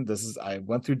 listen. I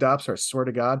went through Dopster. I swear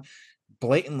to God."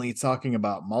 Blatantly talking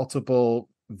about multiple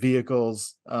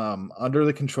vehicles under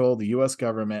the control of the U.S.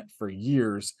 government for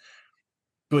years.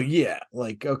 But yeah,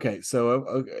 like okay,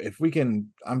 so if we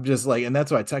can, I'm just like, and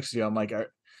that's why I texted you. I'm like,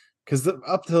 because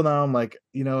up till now, I'm like,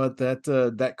 you know what,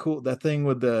 that thing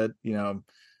with the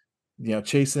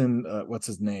chasing what's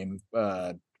his name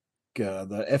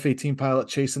the F-18 pilot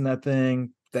chasing that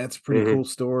thing. That's a pretty mhm. cool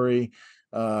story.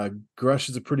 Grush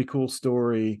is a pretty cool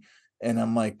story. And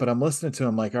I'm like, but I'm listening to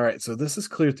him like, all right, so this is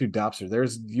clear through Dopster.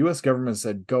 There's US government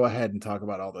said, go ahead and talk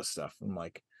about all this stuff. I'm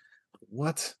like,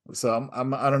 what? So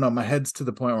I don't know. My head's to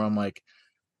the point where I'm like,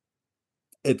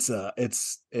 it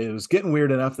was getting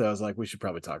weird enough that I was like, we should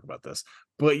probably talk about this.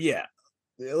 But yeah,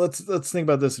 let's think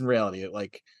about this in reality.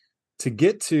 Like to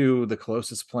get to the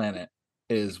closest planet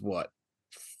is what,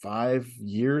 5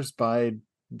 years by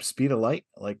speed of light?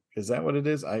 Like, is that what it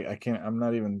is? I can't. I'm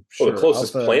not even Well, the sure.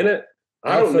 closest planet.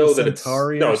 I don't Alpha know that it's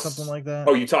Centauri no. or something It's like that.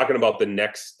 oh, you talking about Yeah,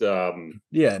 next the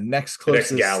next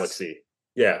closest. galaxy?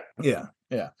 Yeah, Yeah,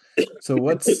 yeah. So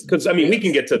what's because I mean, we can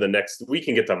it's get to the next. We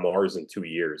can get to Mars in 2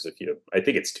 years if you. I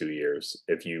think it's 2 years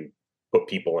if you put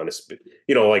people on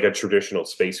like a traditional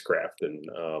spacecraft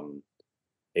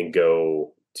and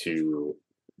go to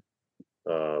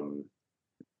um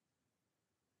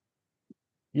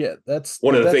yeah. That's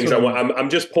one but of the that's things what I want. I'm. I'm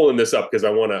just pulling this up because I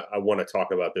want to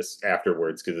talk about this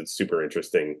afterwards because it's super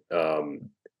interesting.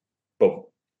 But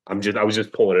I was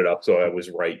just pulling it up so I was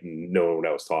right and knowing what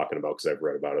I was talking about because I've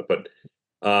read about it. But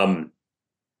um,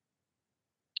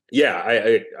 yeah,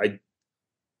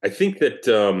 I think that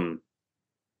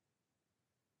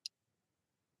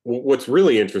what's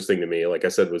really interesting to me, like I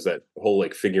said, was that whole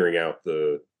like figuring out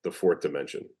the fourth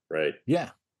dimension, right? Yeah,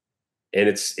 And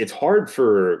it's hard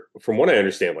from what I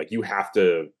understand, like you have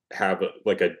to have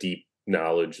like a deep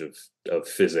knowledge of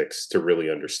physics to really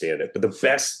understand it. But the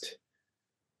best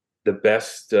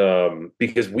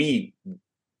because we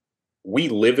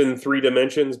live in three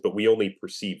dimensions, but we only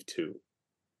perceive two.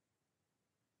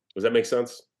 Does that make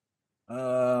sense?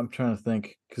 I'm trying to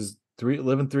think because three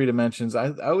live in three dimensions.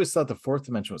 I always thought the fourth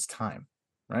dimension was time,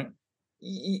 right?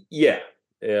 Yeah,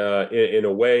 in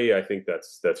a way, I think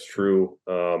that's true.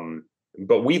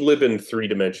 But we live in three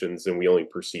dimensions and we only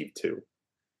perceive two.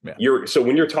 Yeah, So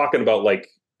when you're talking about like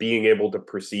being able to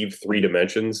perceive three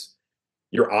dimensions,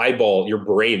 your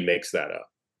brain makes that up.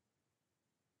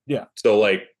 yeah. So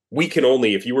like we can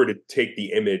only, if you were to take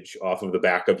the image off of the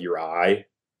back of your eye,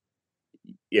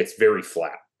 it's very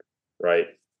flat, right?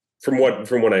 From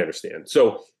what I understand.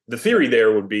 So the Yep. theory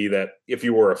there would be that if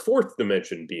you were a fourth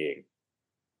dimension being,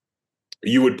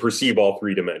 you would perceive all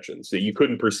three dimensions. That you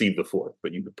couldn't perceive the fourth,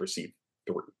 but you could perceive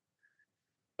three.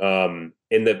 And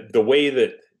the way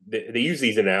that they use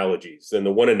these analogies, and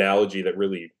the one analogy that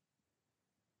really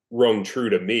rung true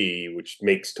to me, which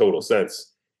makes total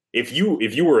sense, if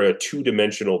you were a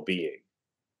two-dimensional being,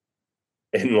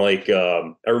 and like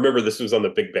I remember this was on the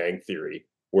Big Bang Theory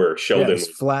where Yeah, Sheldon it's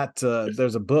was flat.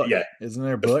 There's a book, yeah, isn't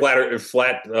there? A a book.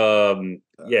 flat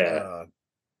yeah, Uh,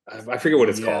 I forget what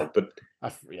it's yeah. called, but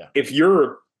Yeah. if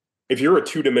you're if you're a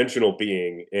two-dimensional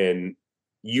being and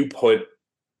you put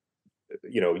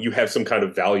you have some kind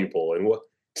of valuable and what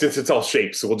since it's all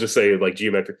shapes, so we'll just say like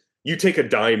geometric, you take a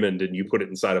diamond and you put it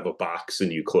inside of a box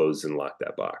and you close and lock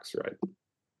that box, right?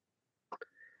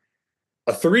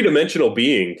 A three-dimensional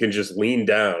being can just lean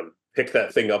down, pick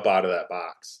that thing up out of that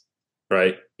box,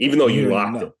 right? Even though And you you don't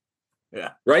even locked it, know. Yeah.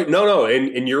 right? No,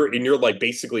 and you're like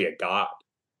basically a god,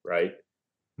 right?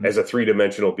 Mm. As a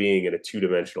three-dimensional being in a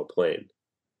two-dimensional plane,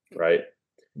 right?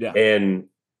 Yeah. And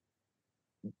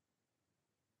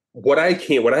what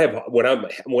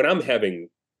I'm having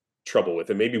trouble with,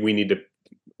 and maybe we need to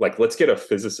like let's get a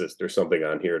physicist or something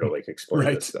on here to like explain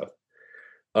this Right. stuff.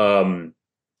 Um,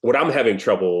 what I'm having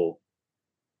trouble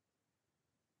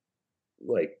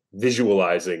like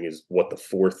visualizing is what the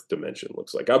fourth dimension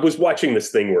looks like. I was watching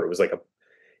this thing where it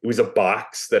was a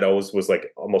box that always was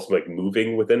like almost like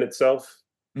moving within itself.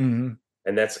 Hmm.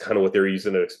 And that's kind of what they're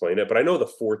using to explain it. But I know the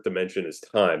fourth dimension is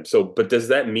time. So, but does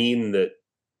that mean that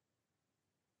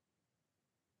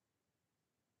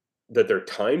they're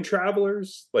time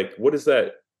travelers? Like, what is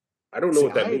that? I don't know See,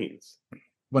 what that I means.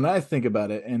 when I think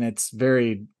about it, and it's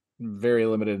very, very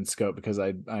limited in scope because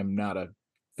I'm not a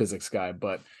physics guy,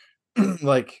 but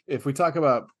like if we talk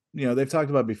about, they've talked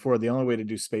about before, the only way to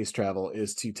do space travel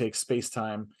is to take space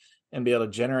time and be able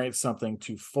to generate something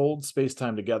to fold space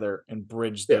time together and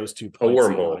bridge Yeah, those two a points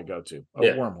that you want wormhole. to go to, a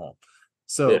Yeah, wormhole. yeah,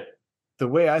 So the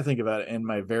way I think about it in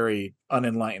my very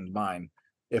unenlightened mind,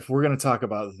 if we're going to talk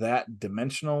about that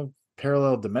dimensional,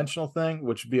 parallel dimensional thing,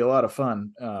 which would be a lot of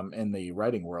fun in the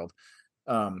writing world,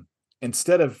 um,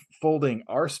 instead of folding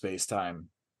our space time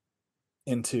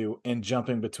into and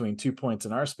jumping between 2 points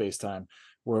in our space time,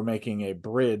 we're making a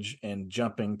bridge and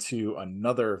jumping to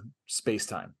another space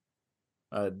time,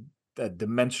 a, a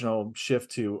dimensional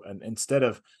shift to an instead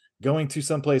of going to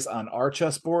someplace on our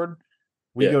chessboard,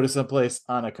 we yeah. go to someplace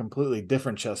on a completely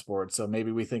different chessboard. So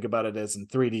maybe we think about it as in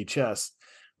 3D chess.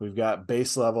 We've got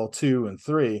base level 2 and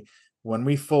 3. When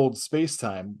we fold space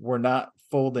time, we're not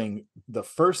folding the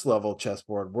first level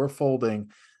chessboard. We're folding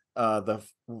the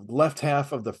left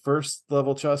half of the first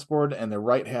level chessboard and the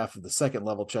right half of the second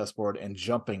level chessboard and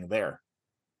jumping there.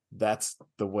 That's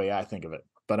the way I think of it.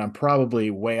 But I'm probably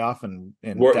way off in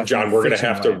definitely John, we're gonna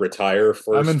fiction have to land. retire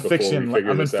I'm in first before we fiction. figure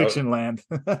I'm in this out. fiction land.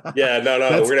 Yeah, no,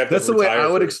 we're gonna have to That's the way I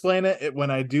retire would first. explain it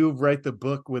when I do write the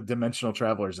book with dimensional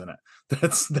travelers in it.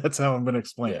 That's how I'm going to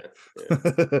explain Yeah,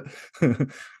 yeah. it.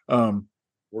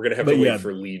 We're gonna have to But wait yeah,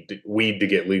 for weed to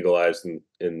get legalized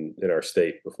in our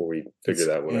state before we figure it's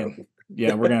that one out. and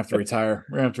yeah, we're gonna have to retire.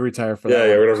 We're gonna have to retire for that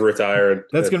Yeah, we're one. gonna have to retire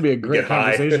That's and gonna be a get great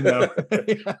high. conversation, though.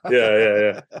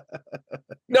 Yeah.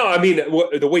 No, I mean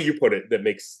the way you put it, that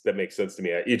makes sense to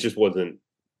me. It just wasn't,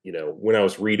 when I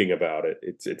was reading about it,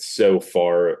 it's so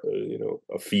far,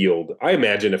 afield. I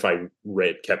imagine if I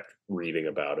kept reading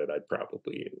about it, I'd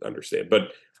probably understand.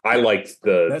 But I liked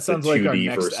That the sounds like two our D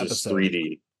next versus episode.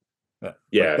 3D. Like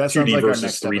Yeah, that two sounds D like our versus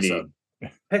next 3D. episode.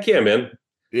 Heck yeah, man.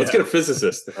 Let's get Yeah. a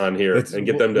physicist on here Let's and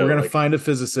get them we're to gonna like. find a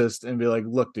physicist and be like,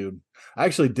 look, dude, I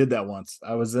actually did that once.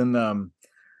 I was in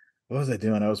what was I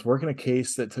doing? I was working a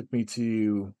case that took me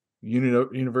to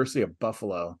University of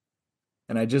Buffalo,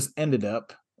 and I just ended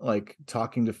up like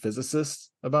talking to physicists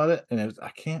about it, and I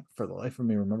can't for the life of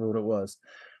me remember what it was,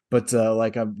 but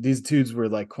like these dudes were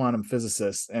like quantum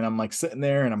physicists, and I'm like sitting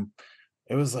there, and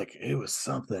it was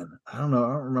something, I don't know,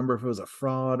 I don't remember if it was a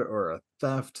fraud or a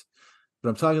theft, but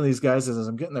I'm talking to these guys as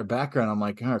I'm getting their background. I'm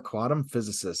like, quantum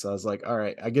physicists. I was like, all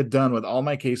right, I get done with all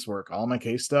my casework, all my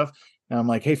case stuff. And I'm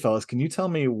like, hey, fellas, can you tell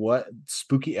me what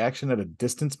spooky action at a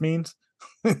distance means?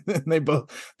 And they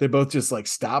both just like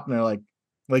stop, and they're like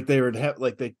they would have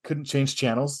like they couldn't change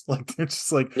channels. Like they're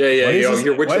just like, Yeah. why is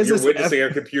this? Why is You're this witnessing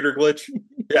a computer glitch.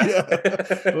 Yeah.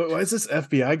 yeah. Why is this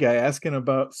FBI guy asking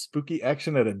about spooky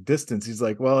action at a distance? He's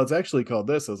like, well, it's actually called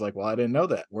this. I was like, well, I didn't know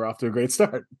that. We're off to a great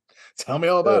start. Tell me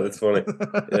all about That's funny.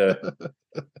 Yeah.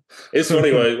 it. It's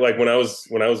funny like when I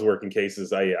was working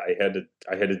cases, I had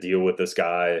to deal with this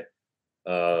guy.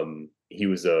 He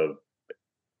was a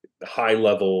high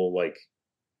level, like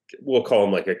we'll call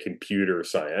him like a computer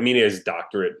science. I mean, he has a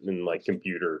doctorate in like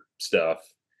computer stuff,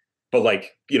 but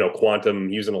like quantum.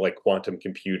 He was into like quantum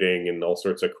computing and all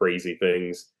sorts of crazy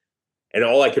things. And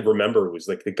all I could remember was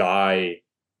like the guy.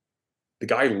 The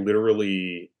guy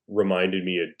literally reminded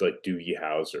me of like Doogie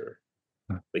Howser.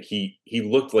 Like he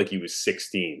looked like he was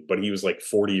 16, but he was like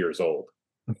 40 years old,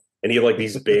 and he had like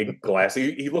these big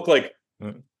glasses. He looked like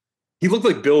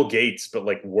Bill Gates, but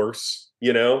like worse,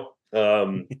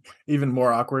 Even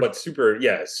more awkward. But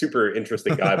super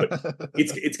interesting guy. But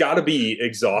it's got to be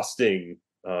exhausting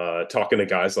talking to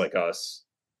guys like us,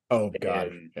 Oh God,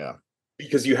 and yeah.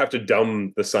 because you have to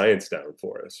dumb the science down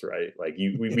for us, right? Like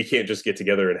we can't just get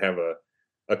together and have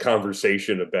a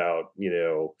conversation about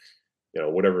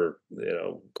whatever,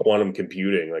 quantum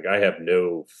computing. Like I have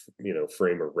no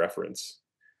frame of reference.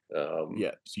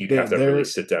 Yeah, So you'd they have to really they're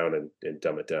sit down and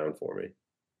dumb it down for me.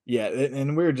 yeah,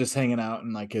 and we were just hanging out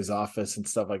in like his office and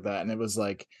stuff like that, and it was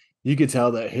like you could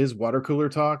tell that his water cooler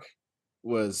talk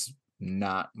was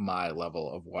not my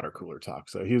level of water cooler talk.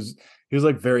 So he was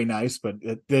like very nice, but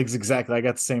it's exactly, I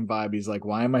got the same vibe. He's like,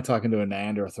 why am I talking to a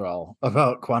Neanderthal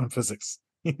about quantum physics?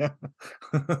 Yeah.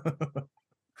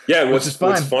 Yeah, and Which is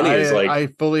what's fine. funny is like I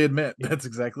fully admit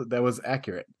that was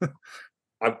accurate.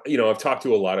 I've talked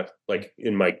to a lot of like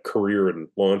in my career in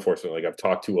law enforcement, like I've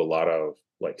talked to a lot of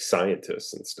like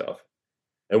scientists and stuff.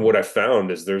 And what I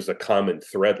found is there's a common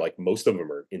thread. Like most of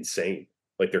them are insane.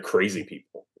 Like they're crazy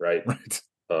people, right? Right.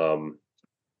 Um,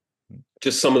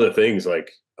 just some of the things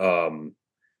like and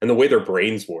the way their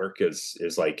brains work is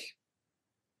like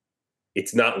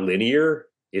it's not linear.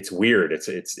 It's weird.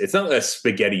 It's not a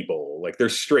spaghetti bowl. Like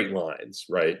there's straight lines,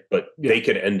 right? But Yeah. they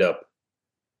could end up,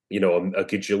 a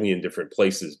gajillion different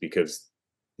places because,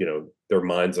 their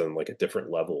mind's on like a different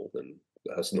level than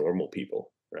us normal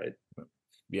people, right?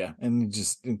 Yeah, and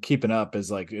just keeping up is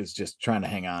just trying to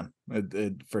hang on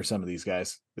for some of these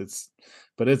guys.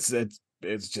 But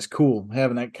it's just cool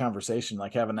having that conversation,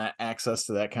 like having that access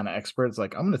to that kind of experts.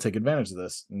 Like, I'm going to take advantage of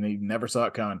this, and they never saw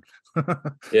it coming.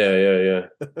 Yeah, yeah, yeah.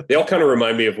 They all kind of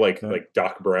remind me of like Yeah. like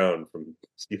Doc Brown from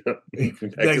Back to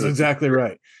That's the exactly Future.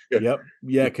 right. Yep.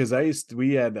 Yeah, because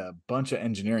we had a bunch of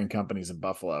engineering companies in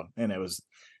Buffalo, and it was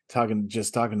talking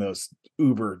to those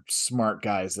uber smart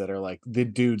guys that are like the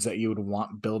dudes that you would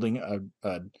want building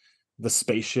the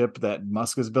spaceship that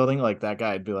Musk is building. Like that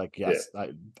guy, I'd be like, Yeah, yes,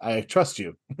 I trust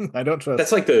you. I don't that's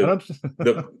trust. like I don't.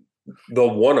 the the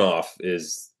one off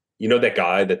is that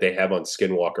guy that they have on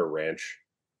Skinwalker Ranch.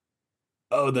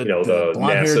 Oh, the The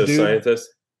blonde haired NASA dude. scientist.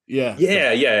 Yeah,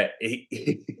 Yeah, yeah.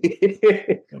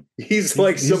 He's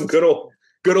like some he's good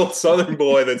old Southern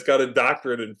boy that's got a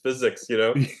doctorate in physics.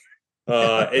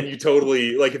 And you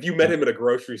totally like if you met him in a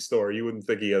grocery store, you wouldn't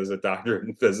think he has a doctorate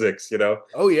in physics.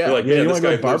 oh You're yeah, like, yeah. man, You this want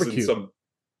to guy go lives in barbecue? some.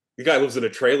 The guy lives in a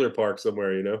trailer park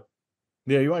somewhere.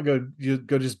 Yeah, you want to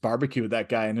go just barbecue with that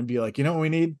guy and then be like, you know what we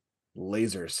need?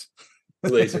 Lasers.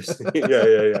 Lasers. Yeah,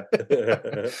 yeah,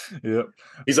 yeah. Yep.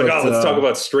 He's like, But oh, let's talk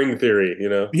about string theory.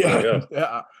 I'm like, yeah, oh,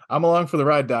 yeah, I'm along for the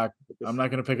ride, Doc. I'm this,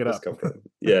 not gonna pick it this up. come from?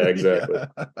 Yeah, exactly.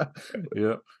 Yeah.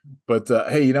 Yeah. But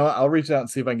hey, you know what? I'll reach out and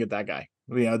see if I can get that guy.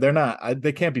 They're not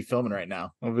they can't be filming right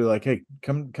now. I'll be like, hey,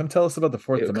 come tell us about the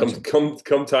fourth Come, dimension.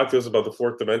 come talk to us about the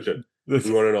fourth dimension. That's,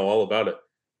 We want to know all about it.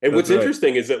 And that's what's right.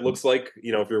 interesting is it looks like,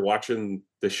 if you're watching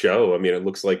the show, I mean, it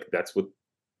looks like that's what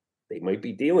they might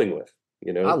be dealing with.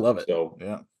 I love it. So,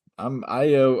 Yeah. I'm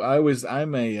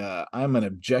an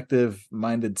objective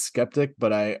minded skeptic,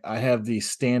 but I have the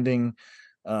standing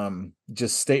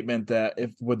just statement that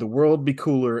if would the world be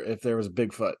cooler if there was a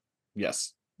Bigfoot?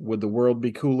 Yes. Would the world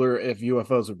be cooler if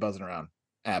UFOs were buzzing around?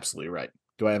 Absolutely right.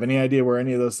 Do I have any idea where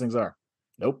any of those things are?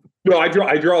 Nope. no, I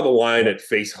draw the line Yep. at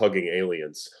face hugging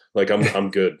aliens. Like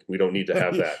I'm good. We don't need to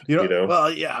have that,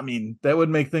 Well, yeah, I mean, that would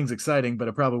make things exciting, but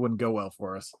it probably wouldn't go well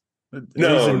for us. It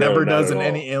No, usually no, never not does at in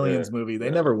any all. Yeah. aliens movie. They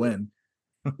never No, no. win.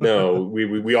 No,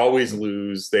 we always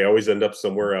lose. They always end up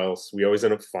somewhere else. We always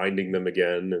end up finding them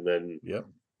again, and then Yep.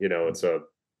 it's a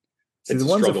See, it's the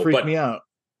a ones that struggle. freak me But out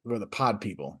were the pod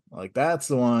people. Like that's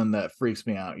the one that freaks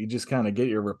me out. You just kind of get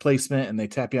your replacement and they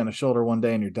tap you on the shoulder one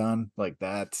day and you're done. Like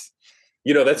that's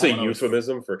that's that a one always.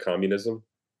 euphemism for communism.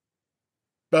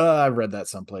 I read that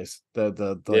someplace. The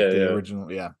like Yeah, the yeah,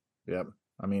 original. Yeah, yeah.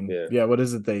 I mean, yeah, yeah. What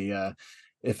is it?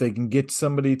 If they can get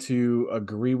somebody to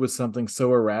agree with something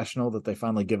so irrational that they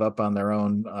finally give up on their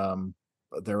own.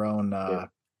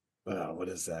 yeah. What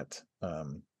is that?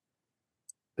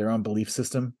 Their own belief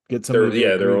system. Get somebody Their to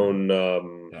yeah, their agree.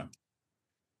 own Yeah.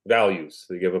 values.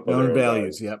 They give up Their on own their own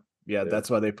values. values. Yep. Yeah, Yeah. that's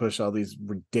why they push all these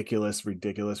ridiculous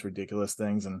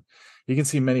things, and you can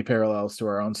see many parallels to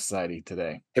our own society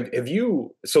today. Have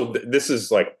you? So this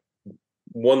is like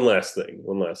one last thing.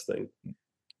 One last thing.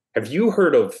 Have you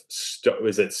heard of?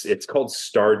 Is it's called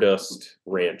Stardust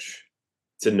Ranch?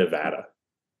 It's in Nevada.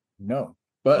 No,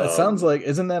 but it sounds Um, like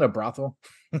isn't that a brothel?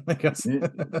 I guess.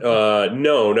 no,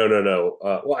 no, no, no.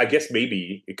 Well, I guess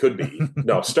maybe it could be.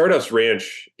 No, Stardust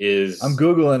Ranch I'm is.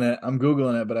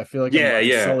 googling it. But I feel like I'm Yeah, about to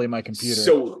yeah. sully my computer.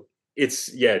 So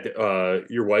it's yeah.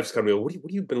 Your wife's coming. What have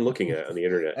you been looking at on the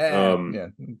internet? Yeah,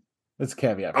 that's a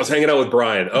caveat I was for you. hanging out with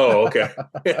Brian. Oh, okay.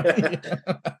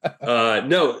 Yeah.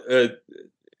 No.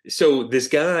 So this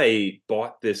guy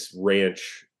bought this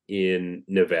ranch in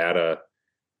Nevada,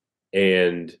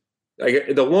 and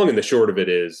the long and the short of it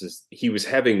is he was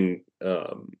having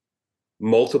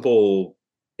multiple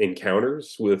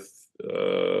encounters with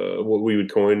what we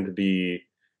would coin to be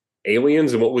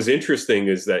aliens. And what was interesting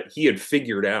is that he had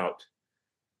figured out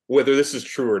whether this is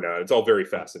true or not. It's all very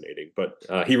fascinating, but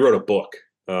he wrote a book.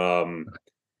 And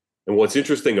what's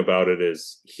interesting about it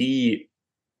is he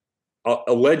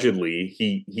allegedly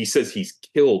he says he's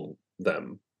killed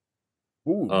them.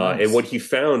 Ooh, And what nice. he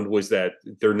found was that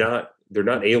they're not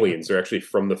aliens. They're actually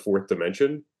from the fourth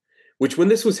dimension. Which, when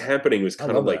this was happening, was I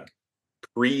kind of love that. like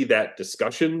pre that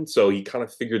discussion. So he kind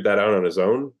of figured that out on his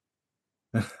own,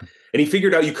 and he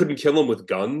figured out you couldn't kill him with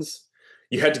guns.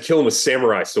 You had to kill him with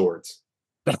samurai swords.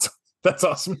 That's that's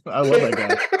awesome. I love that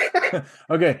guy.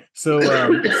 Okay,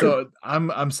 so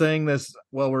I'm saying this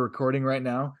while we're recording right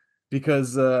now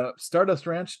because Stardust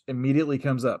Ranch immediately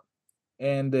comes up,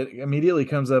 and it immediately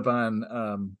comes up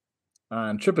on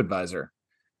TripAdvisor,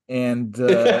 and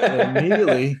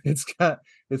immediately it's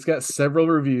got several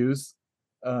reviews,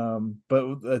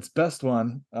 but its best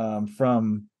one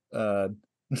from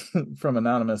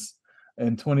Anonymous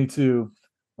and 22.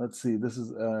 Let's see, this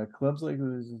is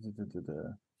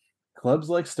clubs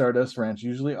like Stardust Ranch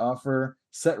usually offer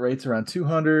set rates around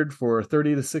 200 for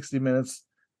 30 to 60 minutes.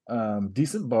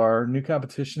 Decent bar, new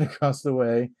competition across the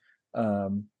way.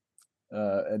 Um,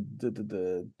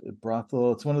 the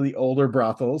brothel. It's one of the older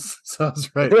brothels, so I was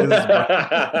right. It is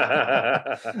a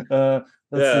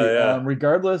let's Yeah, see. yeah.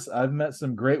 Regardless, I've met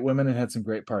some great women and had some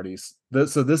great parties.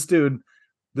 So this dude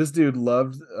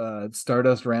loved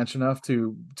Stardust Ranch enough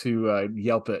to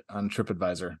Yelp it on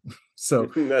TripAdvisor. So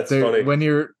That's there, funny. when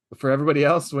you're for everybody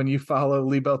else, when you follow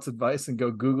Liebelt's advice and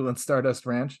go Google and Stardust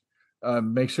Ranch,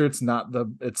 make sure it's not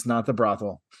the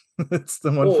brothel. It's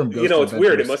the one Well, from Ghost it's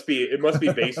weird. It Adventures. must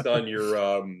be based on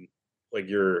your like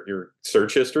your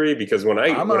search history, because when I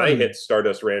I'm when I on hit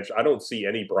Stardust Ranch, I don't see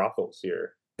any brothels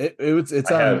here. it's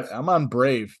I on have I'm on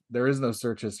Brave. There is no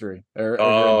search history or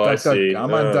Oh, I Duck Duck. see.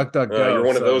 I'm on You're DuckDuckGo.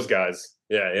 one of those So guys.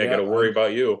 Yeah, yeah. Got yeah, to worry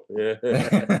about you. Yeah.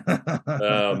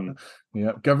 um.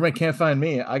 yeah. Government can't find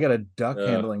me. I got a duck Uh.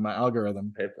 handling my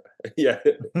algorithm. Yeah.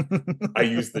 I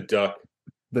use the duck.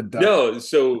 The duck. No.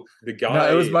 So the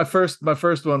No, it was guy. my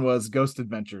first one was Ghost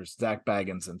Adventures, Zach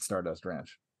Baggins and Stardust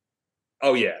Ranch.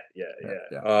 Oh yeah, yeah, Yeah,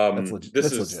 yeah. yeah. That's legit. This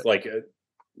That's is legit. like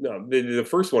no. The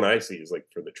first one I see is like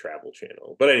for the Travel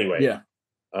Channel. But anyway, Yeah.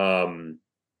 um,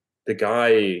 the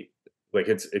guy, like,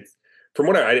 it's from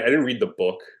what I didn't read the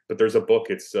book, but there's a book.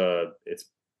 It's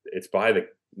by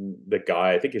the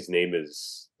guy. I think his name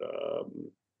is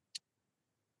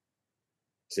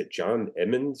it John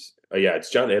Edmonds? Oh yeah, it's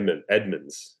John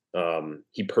Edmonds.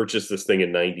 He purchased this thing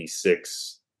in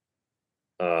 '96.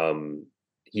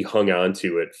 He hung on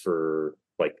to it for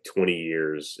like 20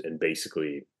 years and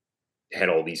basically had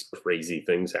all these crazy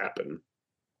things happen.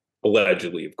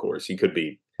 Allegedly, of course, he could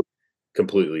be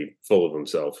completely full of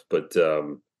himself, but Yeah,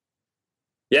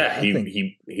 yeah, I think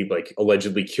he like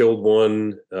allegedly killed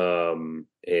one,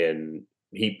 and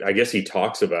I guess he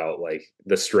talks about like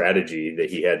the strategy that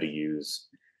he had to use,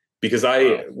 because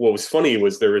wow. what was funny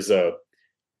was there was a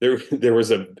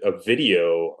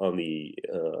video on the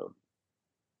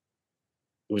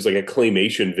it was like a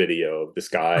claymation video of this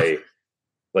guy,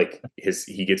 like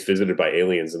he gets visited by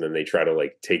aliens, and then they try to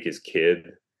like take his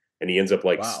kid, and he ends up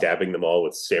like Wow. stabbing them all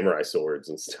with samurai swords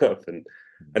and stuff.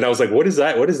 And I was like, what is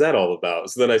that all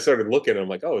about? So then I started looking, and I'm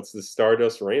like, oh, it's the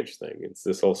Stardust Ranch thing. It's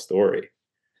this whole story.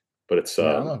 But it's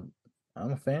Yeah,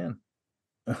 I'm a fan.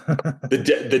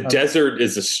 the Um, desert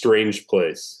is a strange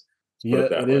place. Let's put yeah, it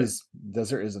that it way. is.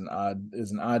 Desert is an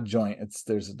odd joint.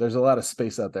 There's a lot of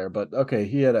space out there, but okay,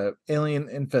 he had a alien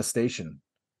infestation,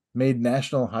 made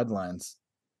national headlines.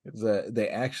 They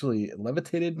actually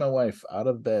levitated my wife out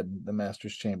of bed, the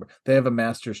master's chamber. They have a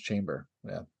master's chamber.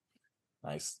 Yeah,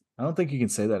 nice. I don't think you can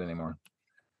say that anymore.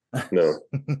 No.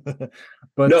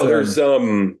 But No, there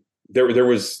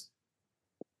was,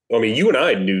 I mean, you and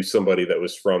I knew somebody that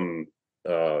was from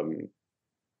um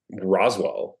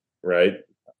Roswell, right?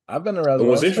 I've been to And what Roswell.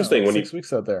 I was spent interesting like when you 6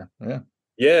 weeks out there. Yeah.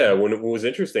 Yeah, when what was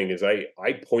interesting is I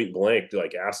point blank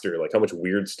like asked her like how much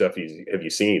weird stuff have you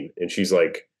seen, and she's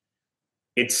like,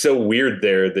 it's so weird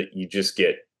there that you just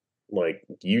get like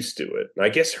used to it. And I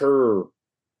guess her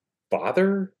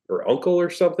father or uncle or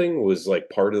something was like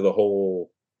part of the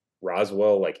whole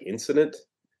Roswell like incident.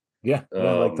 Yeah,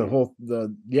 yeah, like the Um, whole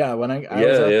the yeah. When I was yeah, out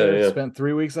yeah, there, yeah, spent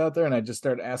 3 weeks out there, and I just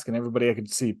started asking everybody I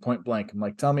could see point blank. I'm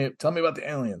like, tell me about the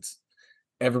aliens.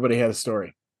 Everybody had a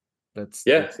story. That's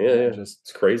yeah, that's yeah, yeah. just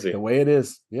It's the crazy. way it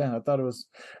is. Yeah, I thought it was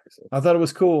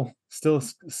cool. Still,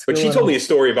 But still she told me in a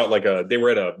story about like they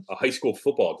were at a high school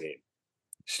football game.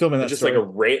 she told me And that just like a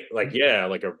story. rant, like yeah,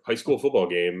 like a high school football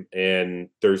game, and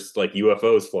there's like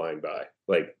UFOs flying by.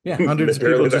 Like Yeah, hundreds of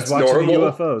people apparently just that's watching the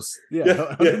normal. UFOs. Yeah, Yeah, yeah,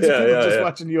 hundreds of yeah, people yeah, just yeah,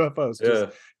 watching UFOs. Just yeah,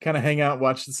 kind of hang out,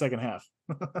 watch the second half.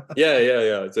 yeah, yeah,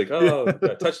 yeah. It's like, Yeah, oh,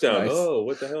 yeah, touchdown. nice. Oh,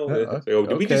 what the hell? Uh, It's like, oh,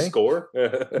 did we just okay. score?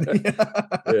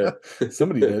 Yeah. Yeah.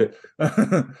 Somebody did.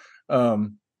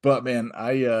 um But man,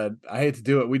 I hate to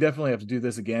do it. We definitely have to do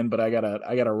this again, but I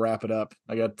gotta wrap it up.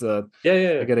 Yeah, yeah, I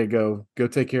yeah. gotta go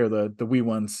take care of the wee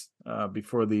ones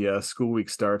before the school week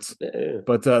starts. Yeah, yeah.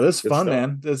 But this is Good fun, stuff.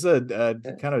 man. This is a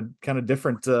Yeah. kind of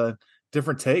different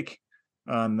take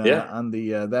Yeah. on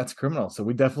the that's criminal. So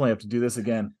we definitely have to do this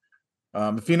again.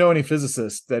 If you know any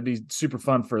physicists, that'd be super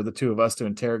fun for the two of us to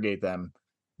interrogate them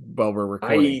while we're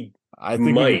recording. I I think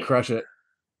we could might. crush it.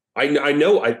 I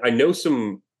know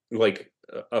some like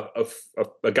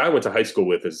a guy I went to high school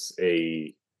with is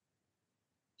a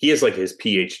he has like his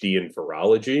PhD in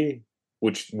virology,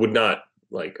 which would not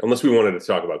like unless we wanted to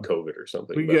talk about COVID or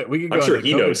something. But We could I'm go sure into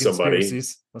he COVID knows somebody.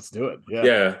 conspiracies. Let's do it. Yeah.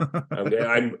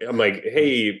 Yeah, I'm like,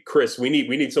 hey, Chris, we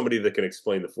need somebody that can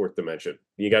explain the fourth dimension.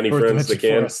 You got any Fourth friends that dimension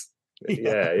for can? us.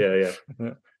 Yeah. Yeah, yeah, yeah. I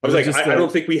was We'll like, just I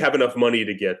don't think we have enough money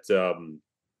to get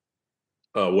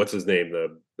what's his name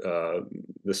the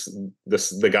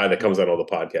guy that comes on all the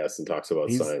podcasts and talks about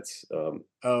he's science.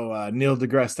 Neil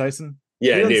deGrasse Tyson. He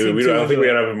Yeah, doesn't seem I too don't think into we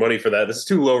it. have money for that. This is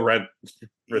too low rent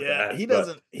for Yeah, that.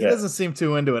 But he yeah, doesn't seem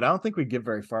too into it. I don't think we get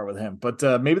very far with him. But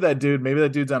maybe that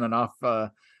dude's on an off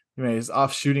his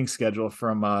off shooting schedule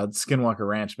from Skinwalker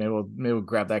Ranch. Maybe we'll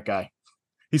grab that guy.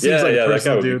 He seems yeah, like a yeah. That guy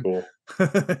personal would be dude. cool.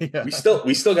 Yeah.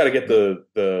 We still got to get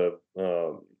the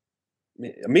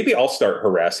maybe I'll start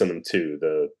harassing him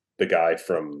too. The guy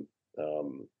from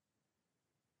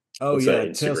Oh what's that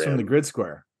yeah, Tales from the Instagram Grid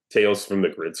Square. Tales from the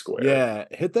Grid Square. Yeah,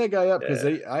 hit that guy up because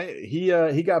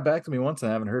Yeah, he got back to me once and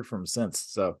I haven't heard from him since.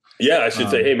 So yeah. I should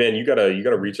say, hey um man, you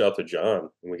gotta reach out to John.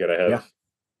 yeah.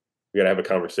 We gotta have a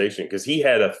conversation because he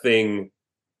had a thing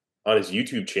on his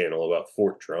YouTube channel about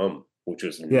Fort Drum, which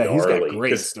was Yeah, he's got gnarly.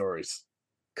 great stories.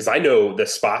 Because I know the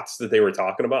spots that they were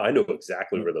talking about. I know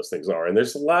exactly Yeah. where those things are, and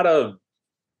there's a lot of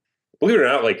believe it or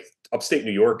not, like upstate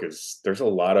New York there's a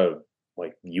lot of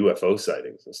like UFO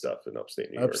sightings and stuff in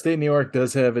upstate New York. Upstate New York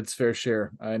does have its fair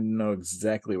share. I know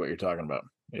exactly what you're talking about.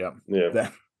 Yeah. Yeah,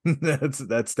 That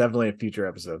that's definitely a future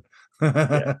episode.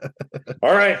 yeah.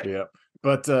 All right. Yeah.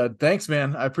 But thanks,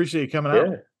 man. I appreciate you coming out.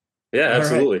 Yeah, yeah, All right.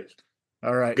 absolutely.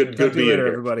 All right. Talk Good to you being later,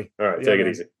 here. everybody. All right, Yeah, take it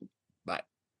man. easy.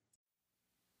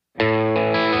 Bye.